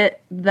to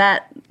get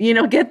that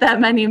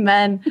many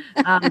men.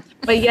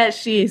 But yet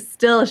she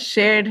still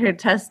shared her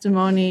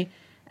testimony.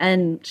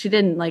 And she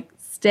didn't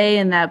stay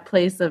in that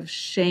place of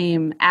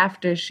shame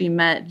after she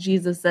met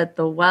Jesus at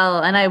the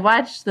well. And I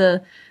watched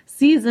the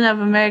season of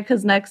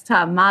America's Next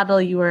Top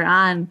Model you were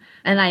on.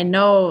 And I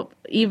know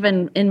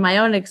even in my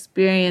own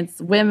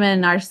experience,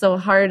 women are so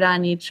hard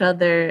on each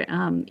other,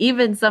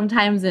 even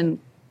sometimes in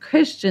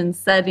Christian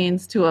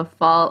settings to a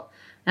fault.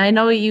 And I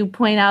know you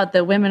point out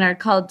that women are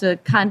called to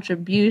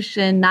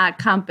contribution, not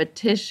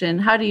competition.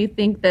 How do you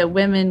think that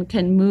women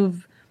can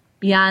move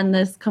beyond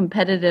this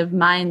competitive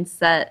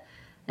mindset?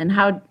 And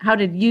how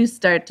did you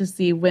start to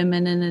see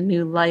women in a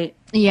new light?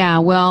 Yeah,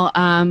 well,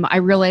 I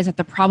realized that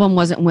the problem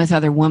wasn't with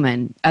other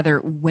women.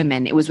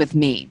 It was with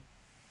me.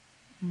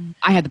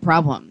 I had the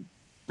problem.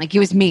 It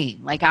was me.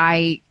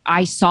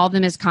 I saw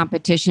them as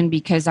competition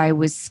because I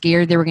was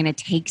scared they were going to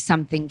take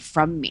something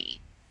from me.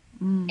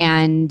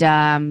 And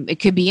it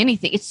could be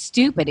anything. It's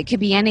stupid. It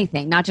could be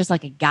anything, not just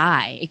like a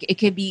guy. It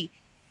could be,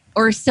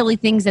 or silly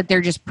things that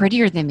they're just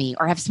prettier than me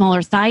or have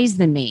smaller thighs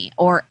than me.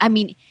 Or,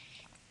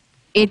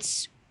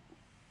 it's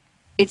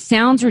It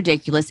sounds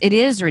ridiculous. It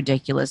is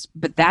ridiculous,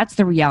 but that's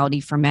the reality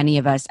for many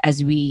of us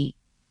as we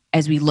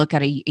look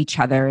at each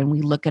other and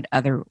we look at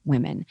other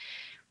women.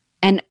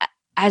 And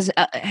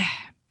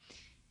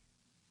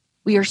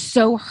we are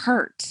so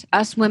hurt.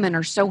 Us women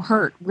are so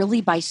hurt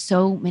really by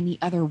so many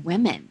other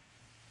women.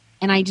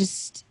 And I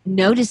just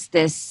noticed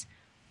this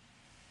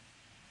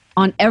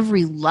on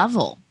every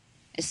level,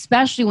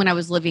 especially when I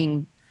was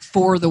living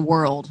for the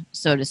world,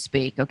 so to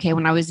speak. Okay.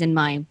 When I was in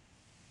my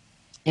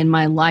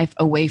life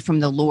away from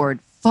the Lord,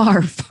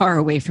 far, far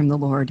away from the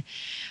Lord,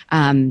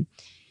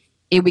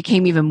 it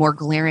became even more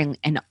glaring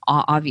and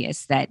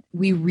obvious that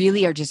we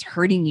really are just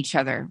hurting each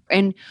other.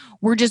 And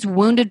we're just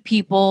wounded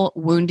people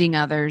wounding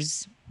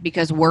others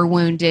because we're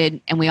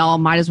wounded, and we all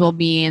might as well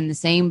be in the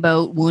same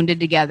boat, wounded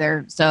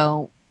together.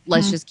 So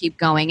let's just keep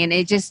going. And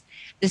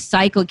the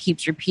cycle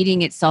keeps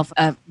repeating itself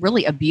of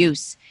really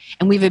abuse.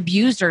 And we've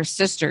abused our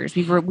sisters.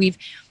 We've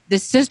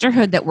this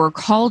sisterhood that we're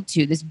called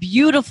to, this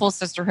beautiful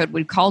sisterhood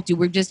we're called to,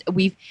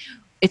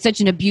 it's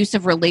such an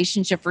abusive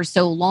relationship for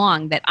so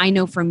long that I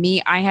know for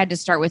me, I had to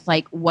start with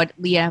like,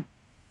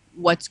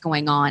 what's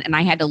going on? And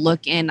I had to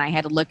look in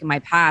my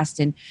past.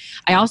 And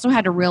I also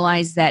had to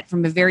realize that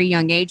from a very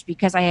young age,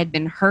 because I had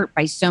been hurt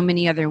by so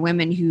many other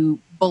women who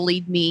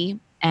bullied me.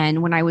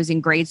 And when I was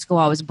in grade school,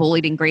 I was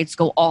bullied in grade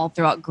school, all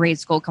throughout grade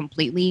school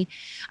completely.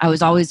 I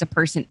was always a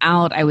person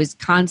out. I was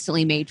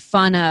constantly made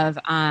fun of,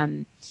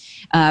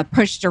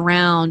 pushed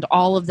around,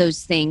 all of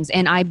those things.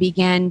 And I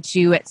began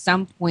to, at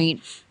some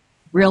point,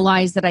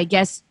 realize that I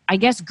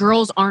guess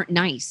girls aren't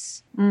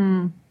nice,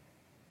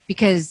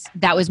 because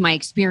that was my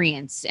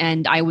experience,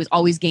 and I was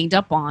always ganged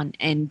up on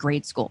in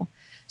grade school.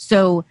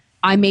 So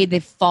I made the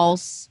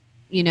false,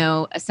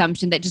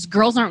 assumption that just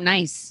girls aren't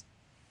nice.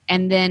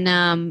 And then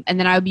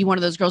I would be one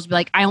of those girls who be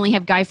like, I only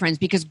have guy friends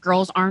because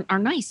girls aren't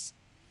nice.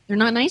 They're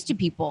not nice to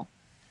people.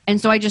 And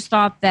so I just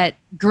thought that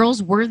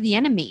girls were the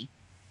enemy.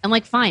 I'm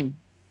like, fine.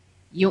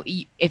 You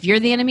if you're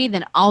the enemy,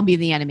 then I'll be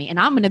the enemy, and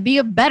I'm going to be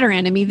a better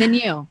enemy than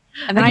you.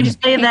 And then I just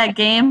play that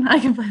game. I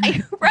can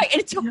play. Right.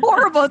 It's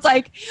horrible. It's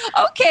like,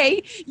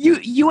 okay,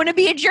 you want to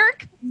be a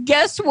jerk?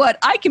 Guess what?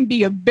 I can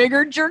be a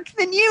bigger jerk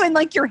than you. And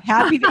like, you're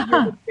happy that you're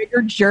a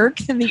bigger jerk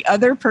than the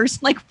other person.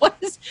 Like,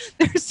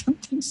 there's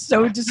something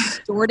so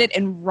distorted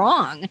and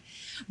wrong,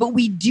 but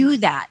we do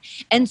that.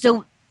 And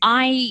so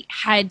I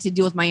had to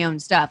deal with my own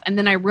stuff. And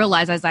then I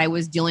realized as I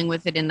was dealing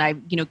with it and I,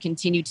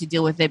 continued to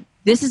deal with it,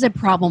 this is a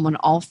problem on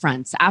all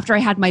fronts. After I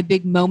had my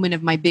big moment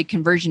of my big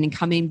conversion and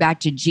coming back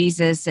to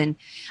Jesus, and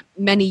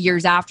many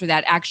years after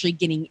that, actually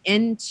getting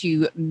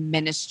into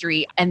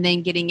ministry and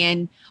then getting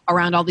in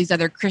around all these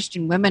other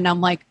Christian women,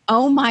 I'm like,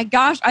 oh my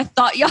gosh, I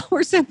thought y'all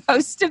were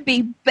supposed to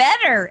be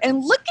better.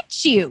 And look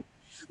at you.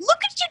 Look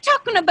at you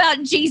talking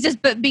about Jesus,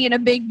 but being a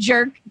big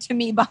jerk to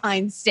me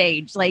behind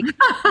stage. Like,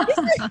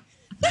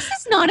 this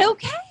is not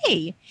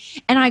okay.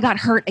 And I got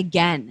hurt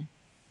again.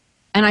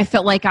 And I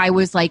felt like I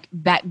was like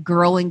that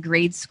girl in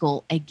grade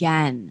school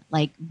again,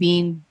 like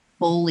being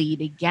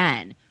bullied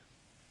again.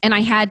 And I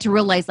had to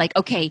realize, like,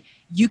 okay,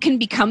 you can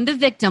become the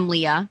victim,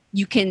 Leah.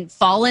 You can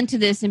fall into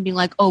this and be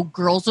like, oh,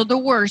 girls are the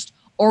worst,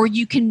 or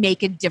you can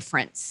make a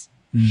difference.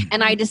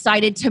 And I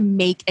decided to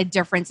make a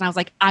difference. And I was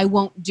like, I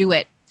won't do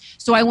it.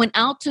 So I went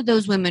out to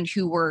those women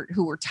who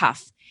were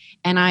tough,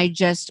 and I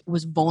just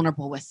was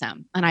vulnerable with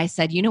them. And I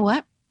said, you know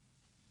what?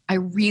 I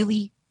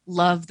really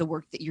love the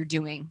work that you're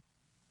doing.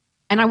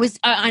 And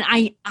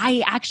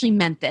I actually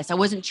meant this. I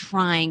wasn't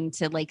trying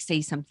to like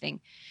say something,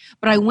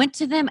 but I went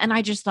to them and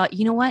I just thought,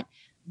 you know what?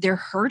 They're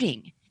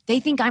hurting. They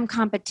think I'm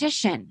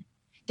competition.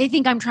 They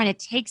think I'm trying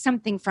to take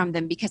something from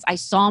them because I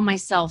saw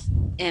myself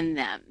in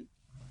them.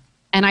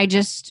 And I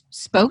just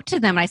spoke to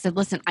them. I said,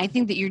 listen, I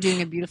think that you're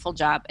doing a beautiful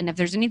job. And if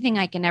there's anything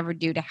I can ever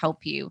do to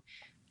help you,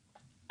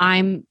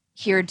 I'm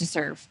here to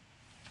serve.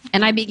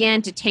 And I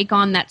began to take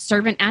on that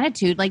servant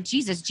attitude like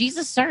Jesus.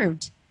 Jesus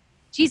served.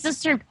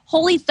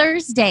 Holy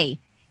Thursday,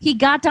 he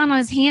got down on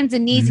his hands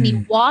and knees and he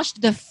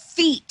washed the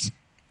feet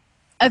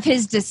of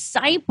his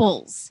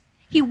disciples.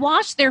 He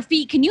washed their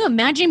feet. Can you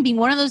imagine being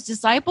one of those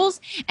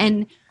disciples?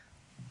 And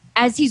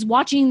as he's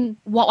washing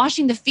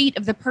the feet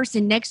of the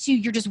person next to you,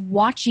 you're just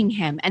watching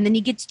him. And then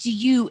he gets to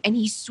you and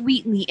he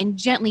sweetly and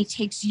gently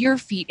takes your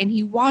feet and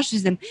he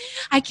washes them.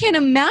 I can't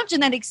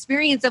imagine that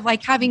experience of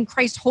like having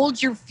Christ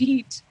hold your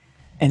feet.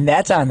 And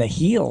that's on the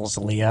heels,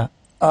 Leah,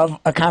 of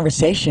a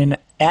conversation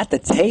at the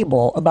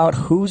table about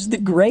who's the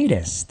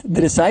greatest.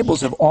 The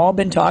disciples have all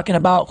been talking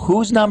about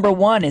who's number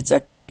one. It's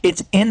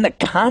in the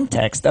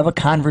context of a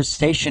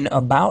conversation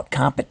about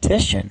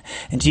competition.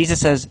 And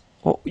Jesus says,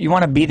 well, you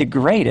want to be the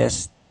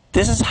greatest?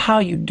 This is how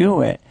you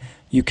do it.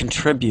 You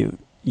contribute,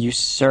 you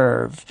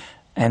serve,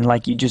 and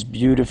like you just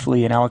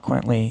beautifully and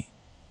eloquently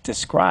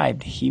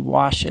described, he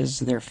washes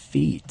their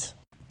feet.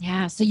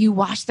 Yeah, so you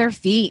wash their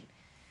feet.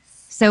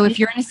 So if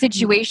you're in a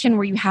situation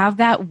where you have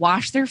that,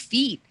 wash their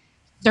feet,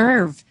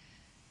 serve,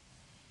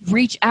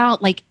 reach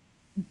out. Like,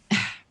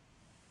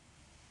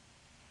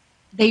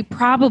 they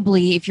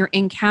probably, if you're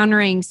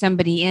encountering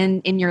somebody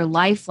in your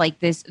life like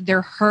this,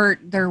 they're hurt,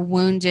 they're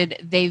wounded,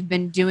 they've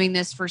been doing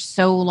this for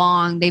so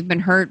long, they've been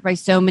hurt by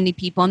so many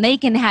people, and they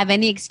can have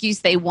any excuse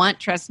they want.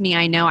 Trust me,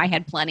 I know, I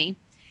had plenty.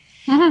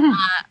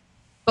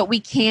 But we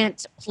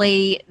can't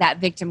play that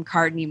victim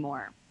card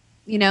anymore.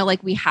 You know,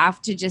 like we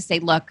have to just say,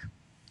 look,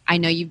 I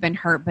know you've been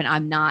hurt, but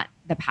I'm not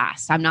the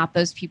past. I'm not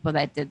those people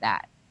that did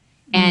that.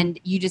 And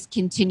you just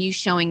continue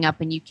showing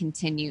up and you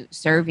continue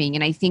serving.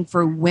 And I think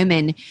for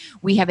women,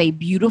 we have a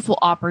beautiful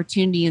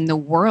opportunity in the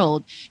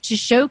world to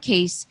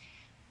showcase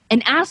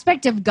an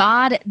aspect of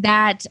God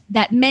that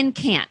men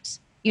can't,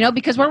 you know,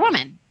 because we're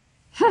women.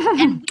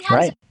 And we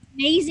have an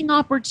amazing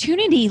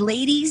opportunity,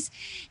 ladies,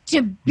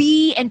 to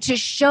be and to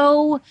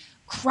show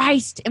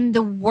Christ in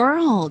the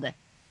world.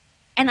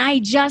 And I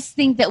just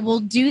think that we'll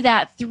do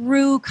that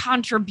through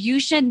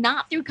contribution,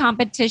 not through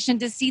competition,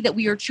 to see that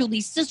we are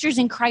truly sisters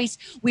in Christ.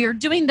 We are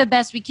doing the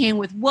best we can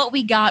with what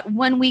we got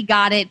when we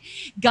got it.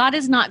 God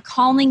is not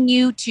calling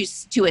you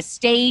to a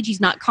stage. He's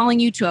not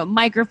calling you to a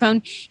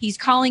microphone. He's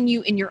calling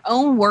you in your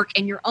own work,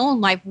 in your own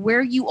life,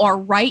 where you are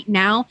right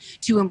now,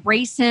 to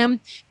embrace him,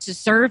 to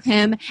serve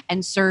him,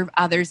 and serve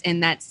others in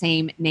that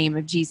same name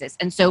of Jesus.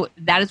 And so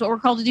that is what we're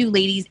called to do,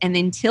 ladies. And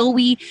until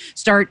we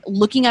start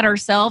looking at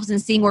ourselves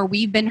and seeing where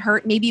we've been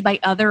hurt, maybe by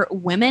other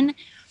women,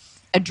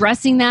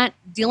 addressing that,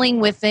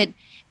 dealing with it,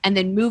 and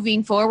then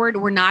moving forward,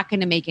 we're not going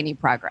to make any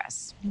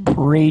progress.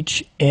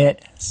 Preach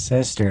it,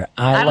 sister.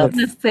 I was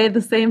going to say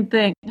the same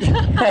thing.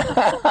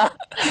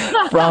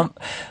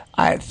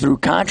 Through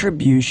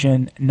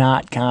contribution,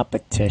 not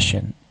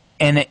competition.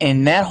 And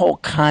in that whole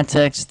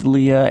context,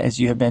 Leah, as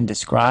you have been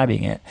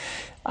describing it,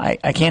 I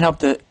can't help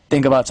to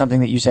think about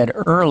something that you said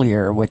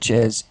earlier, which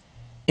is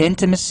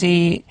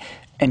intimacy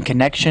and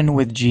connection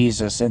with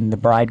Jesus and the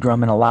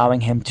bridegroom, and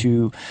allowing him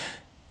to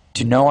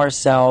know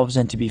ourselves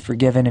and to be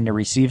forgiven and to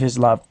receive his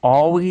love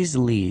always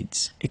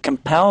leads, it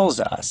compels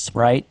us,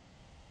 right,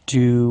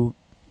 to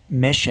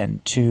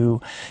mission,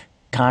 to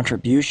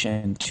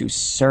contribution, to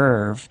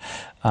serve.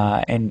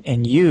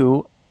 And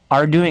you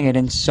are doing it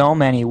in so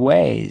many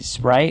ways,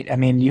 right? I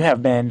mean, you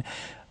have been,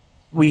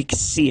 we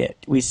see it.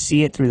 We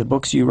see it through the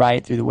books you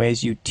write, through the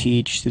ways you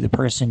teach, through the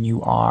person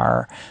you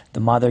are, the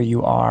mother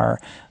you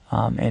are,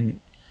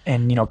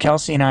 and you know,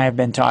 Kelsey and I have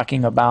been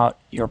talking about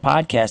your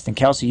podcast. And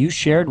Kelsey, you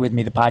shared with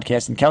me the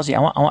podcast. And Kelsey,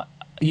 I want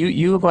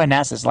you go ahead and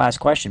ask this last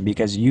question,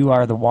 because you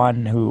are the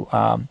one who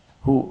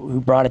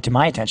brought it to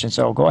my attention.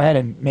 So go ahead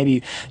and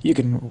maybe you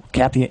can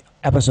cap the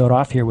episode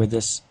off here with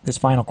this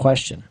final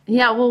question.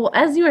 Yeah, well,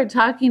 as you were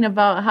talking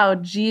about how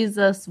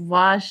Jesus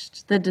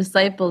washed the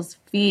disciples'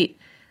 feet,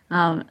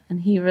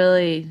 and he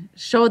really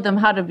showed them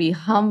how to be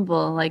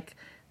humble, like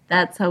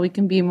that's how we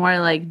can be more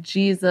like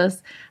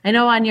Jesus. I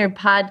know on your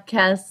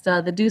podcast,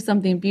 the Do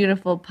Something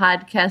Beautiful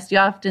podcast, you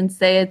often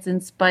say it's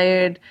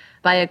inspired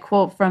by a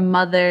quote from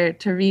Mother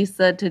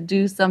Teresa, to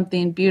do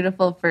something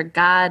beautiful for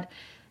God.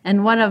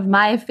 And one of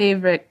my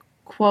favorite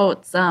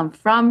quotes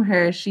from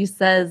her, she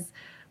says,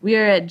 "We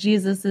are at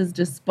Jesus's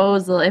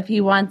disposal. If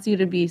he wants you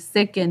to be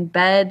sick in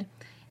bed,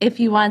 if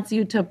he wants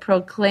you to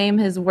proclaim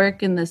his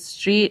work in the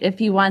street, if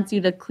he wants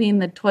you to clean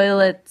the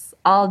toilets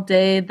all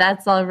day,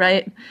 that's all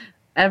right.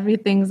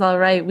 Everything's all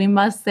right. We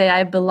must say,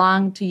 I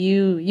belong to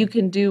you. You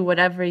can do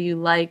whatever you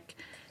like.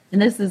 And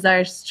this is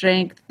our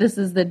strength. This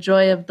is the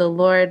joy of the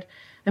Lord."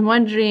 I'm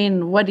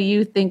wondering, what do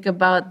you think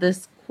about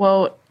this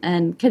quote?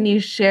 And can you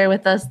share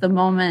with us the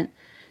moment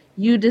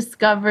you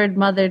discovered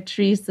Mother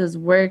Teresa's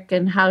work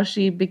and how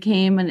she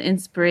became an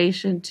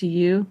inspiration to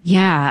you?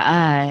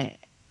 Yeah.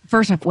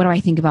 First off, what do I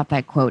think about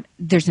that quote?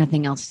 There's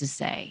nothing else to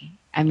say.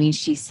 I mean,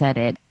 she said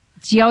it.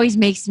 She always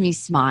makes me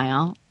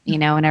smile, you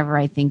know, whenever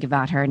I think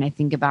about her, and I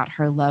think about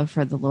her love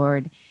for the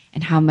Lord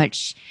and how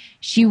much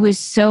she was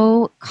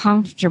so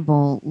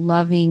comfortable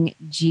loving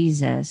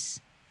Jesus,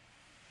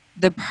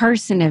 the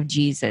person of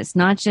Jesus,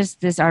 not just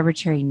this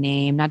arbitrary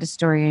name, not a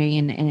story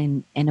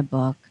in a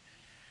book,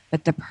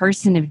 but the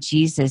person of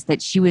Jesus,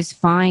 that she was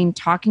fine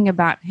talking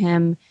about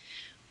him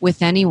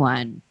with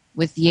anyone,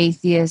 with the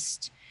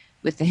atheist,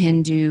 with the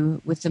Hindu,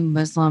 with the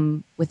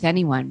Muslim, with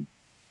anyone.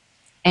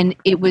 And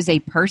it was a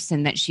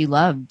person that she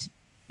loved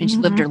and she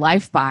lived her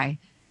life by.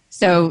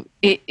 So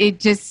it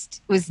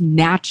just was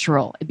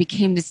natural. It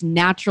became this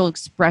natural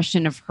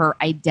expression of her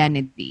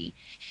identity.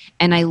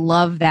 And I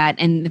love that.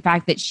 And the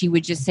fact that she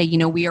would just say, you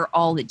know, we are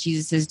all at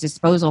Jesus's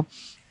disposal.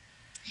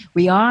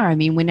 We are. I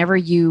mean, whenever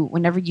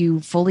you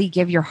fully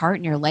give your heart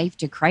and your life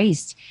to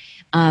Christ,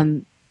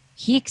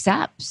 he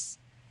accepts.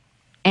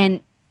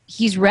 And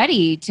he's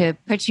ready to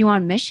put you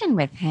on mission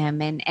with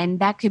him. And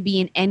that could be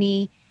in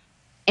any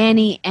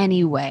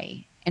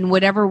way. In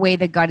whatever way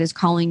that God is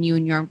calling you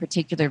in your own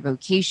particular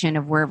vocation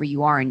of wherever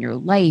you are in your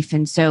life.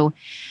 And so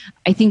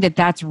I think that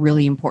that's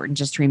really important,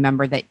 just to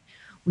remember that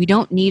we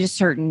don't need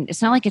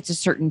it's not like it's a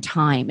certain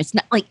time. It's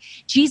not like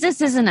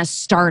Jesus isn't a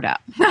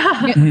startup.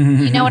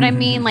 You know what I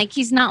mean? Like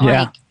he's not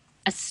like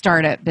a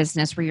startup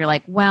business where you're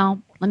like,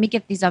 well, let me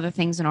get these other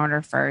things in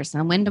order first.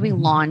 And when do we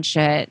launch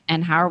it?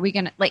 And how are we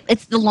going to, like,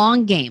 it's the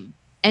long game.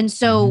 And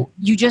so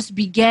you just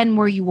begin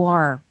where you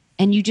are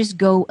and you just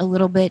go a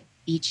little bit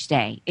each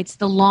day. It's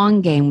the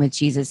long game with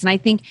Jesus.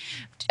 And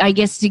I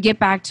guess to get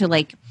back to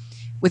like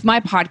with my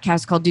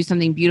podcast called Do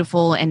Something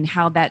Beautiful and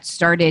how that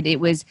started, it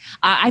was,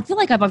 I feel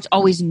like I've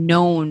always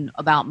known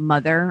about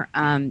Mother.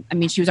 I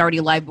mean, she was already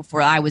alive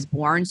before I was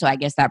born, so I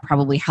guess that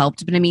probably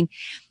helped. But I mean,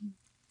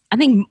 I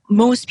think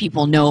most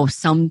people know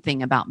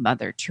something about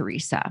Mother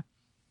Teresa.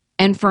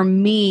 And for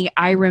me,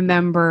 I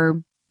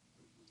remember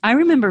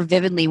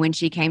vividly when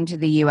she came to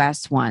the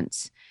U.S.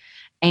 once,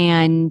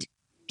 and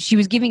she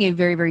was giving a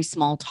very, very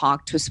small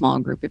talk to a small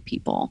group of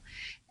people.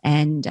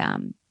 And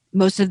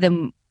most of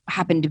them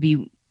happened to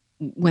be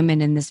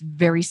women in this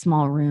very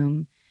small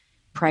room,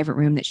 private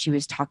room that she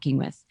was talking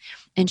with.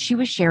 And she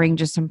was sharing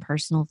just some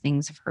personal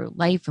things of her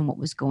life and what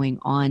was going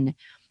on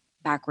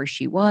back where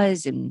she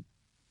was. And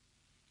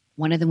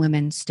one of the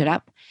women stood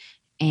up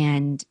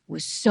and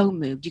was so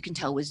moved. You can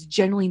tell was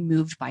genuinely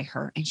moved by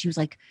her. And she was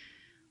like,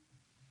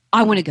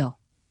 I want to go.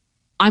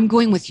 I'm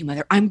going with you,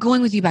 Mother. I'm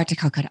going with you back to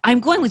Calcutta.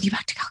 I'm going with you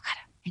back to Calcutta.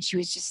 And she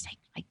was just saying,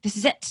 like, this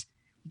is it.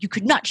 You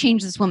could not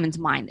change this woman's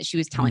mind that she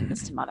was telling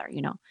this to Mother,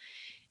 you know.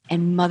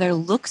 And Mother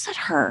looks at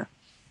her,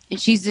 and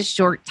she's this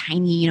short,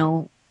 tiny, you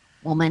know,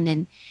 woman,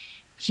 and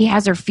she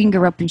has her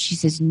finger up and she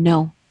says,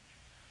 no.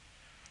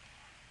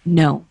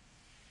 No.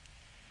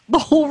 The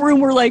whole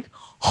room were like,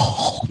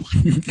 oh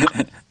my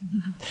God.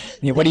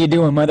 Yeah, what do you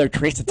do when Mother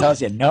Teresa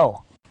tells you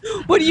no?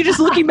 What are you just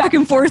looking back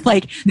and forth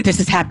like,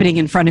 this is happening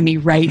in front of me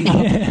right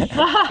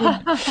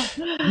now?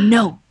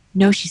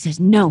 No, she says,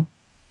 no.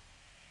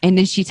 And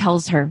then she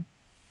tells her,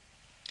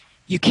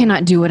 you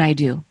cannot do what I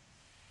do.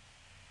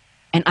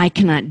 And I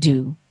cannot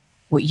do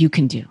what you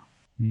can do.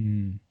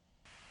 Mm.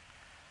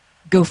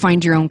 Go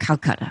find your own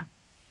Calcutta.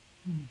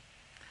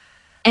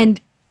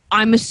 And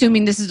I'm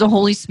assuming this is a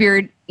Holy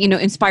Spirit, you know,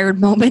 inspired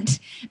moment.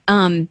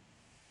 But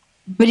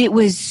it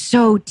was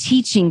so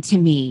teaching to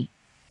me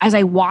as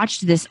I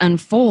watched this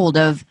unfold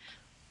of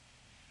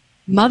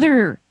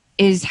Mother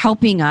is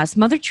helping us.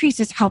 Mother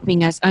Teresa is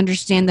helping us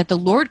understand that the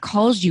Lord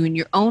calls you in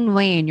your own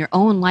way, in your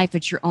own life,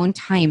 at your own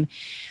time.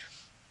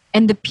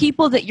 And the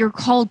people that you're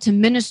called to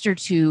minister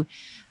to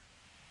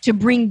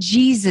bring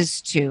Jesus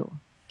to.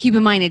 Keep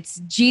in mind,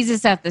 it's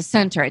Jesus at the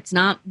center. It's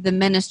not the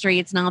ministry.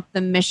 It's not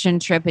the mission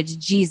trip. It's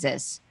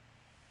Jesus.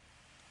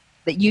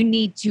 That you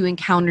need to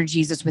encounter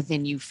Jesus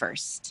within you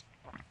first,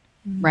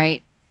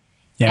 right?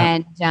 Yeah.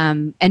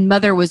 And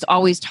Mother was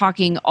always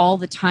talking all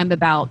the time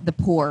about the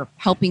poor,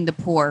 helping the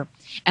poor.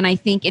 And I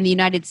think in the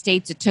United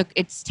States,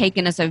 it's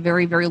taken us a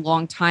very, very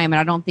long time. And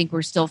I don't think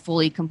we're still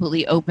fully,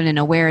 completely open and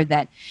aware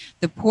that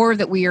the poor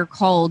that we are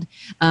called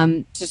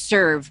to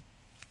serve,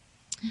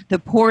 the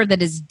poor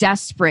that is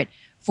desperate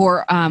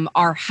for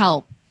our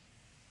help,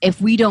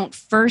 if we don't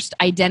first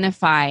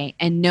identify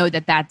and know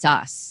that that's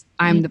us,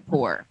 I'm the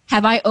poor.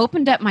 Have I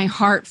opened up my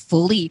heart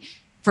fully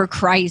for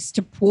Christ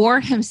to pour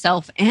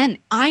himself in?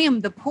 I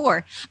am the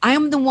poor. I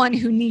am the one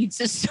who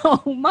needs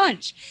so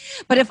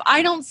much. But if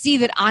I don't see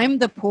that I'm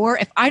the poor,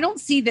 if I don't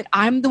see that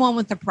I'm the one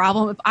with the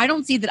problem, if I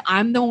don't see that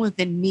I'm the one with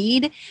the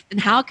need, then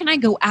how can I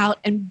go out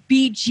and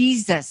be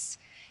Jesus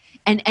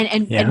and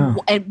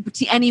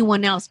to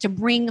anyone else, to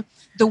bring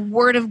the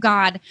word of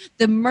God,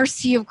 the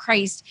mercy of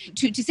Christ,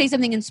 to say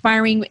something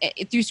inspiring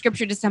through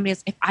scripture to somebody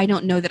else if I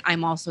don't know that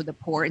I'm also the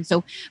poor? And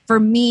so for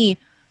me,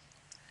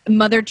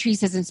 Mother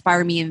Teresa has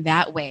inspired me in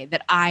that way,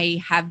 that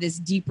I have this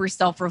deeper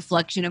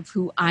self-reflection of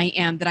who I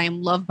am, that I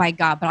am loved by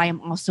God, but I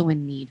am also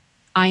in need.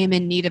 I am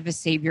in need of a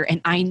Savior,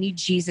 and I need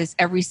Jesus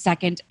every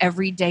second,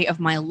 every day of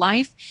my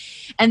life.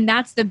 And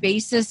that's the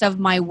basis of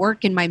my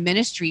work and my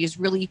ministry, is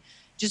really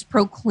just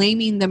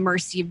proclaiming the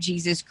mercy of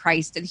Jesus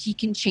Christ, that he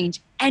can change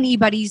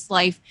anybody's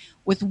life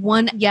with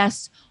one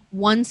yes,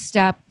 one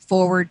step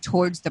forward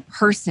towards the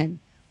person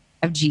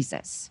of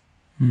Jesus.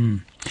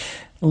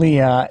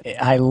 Leah,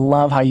 I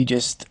love how you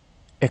just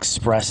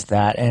expressed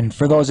that. And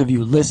for those of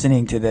you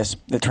listening to this,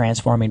 the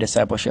Transforming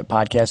Discipleship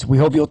podcast, we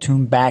hope you'll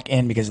tune back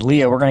in, because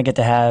Leah, we're going to get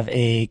to have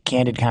a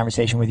candid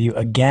conversation with you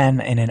again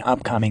in an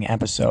upcoming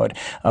episode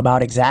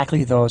about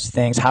exactly those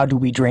things. How do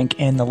we drink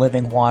in the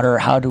living water?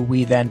 How do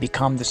we then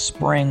become the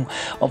spring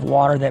of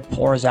water that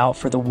pours out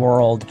for the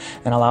world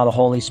and allow the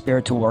Holy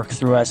Spirit to work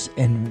through us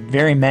in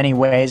very many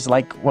ways,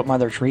 like what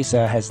Mother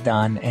Teresa has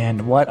done?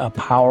 And what a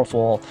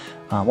powerful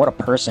what a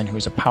person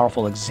who's a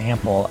powerful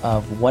example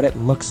of what it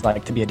looks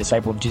like to be a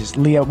disciple of Jesus.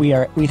 Leah,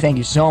 we thank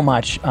you so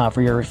much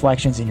for your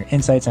reflections and your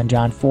insights on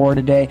John 4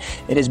 today.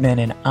 It has been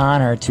an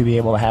honor to be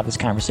able to have this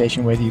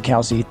conversation with you.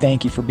 Kelsey,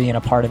 thank you for being a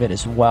part of it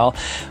as well.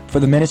 For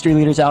the ministry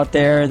leaders out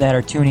there that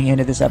are tuning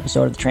into this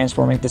episode of the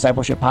Transforming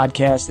Discipleship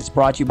podcast, it's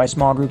brought to you by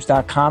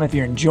smallgroups.com. If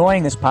you're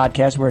enjoying this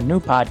podcast, we're a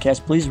new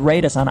podcast, please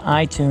rate us on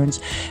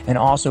iTunes. And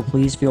also,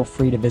 please feel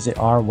free to visit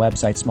our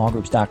website,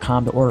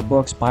 smallgroups.com, to order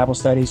books, Bible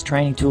studies,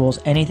 training tools,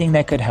 anything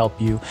that could help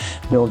you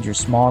build your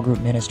small group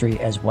ministry,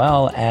 as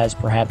well as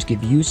perhaps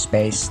give you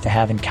space to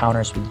have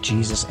encounters with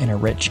Jesus in a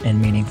rich and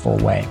meaningful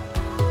way.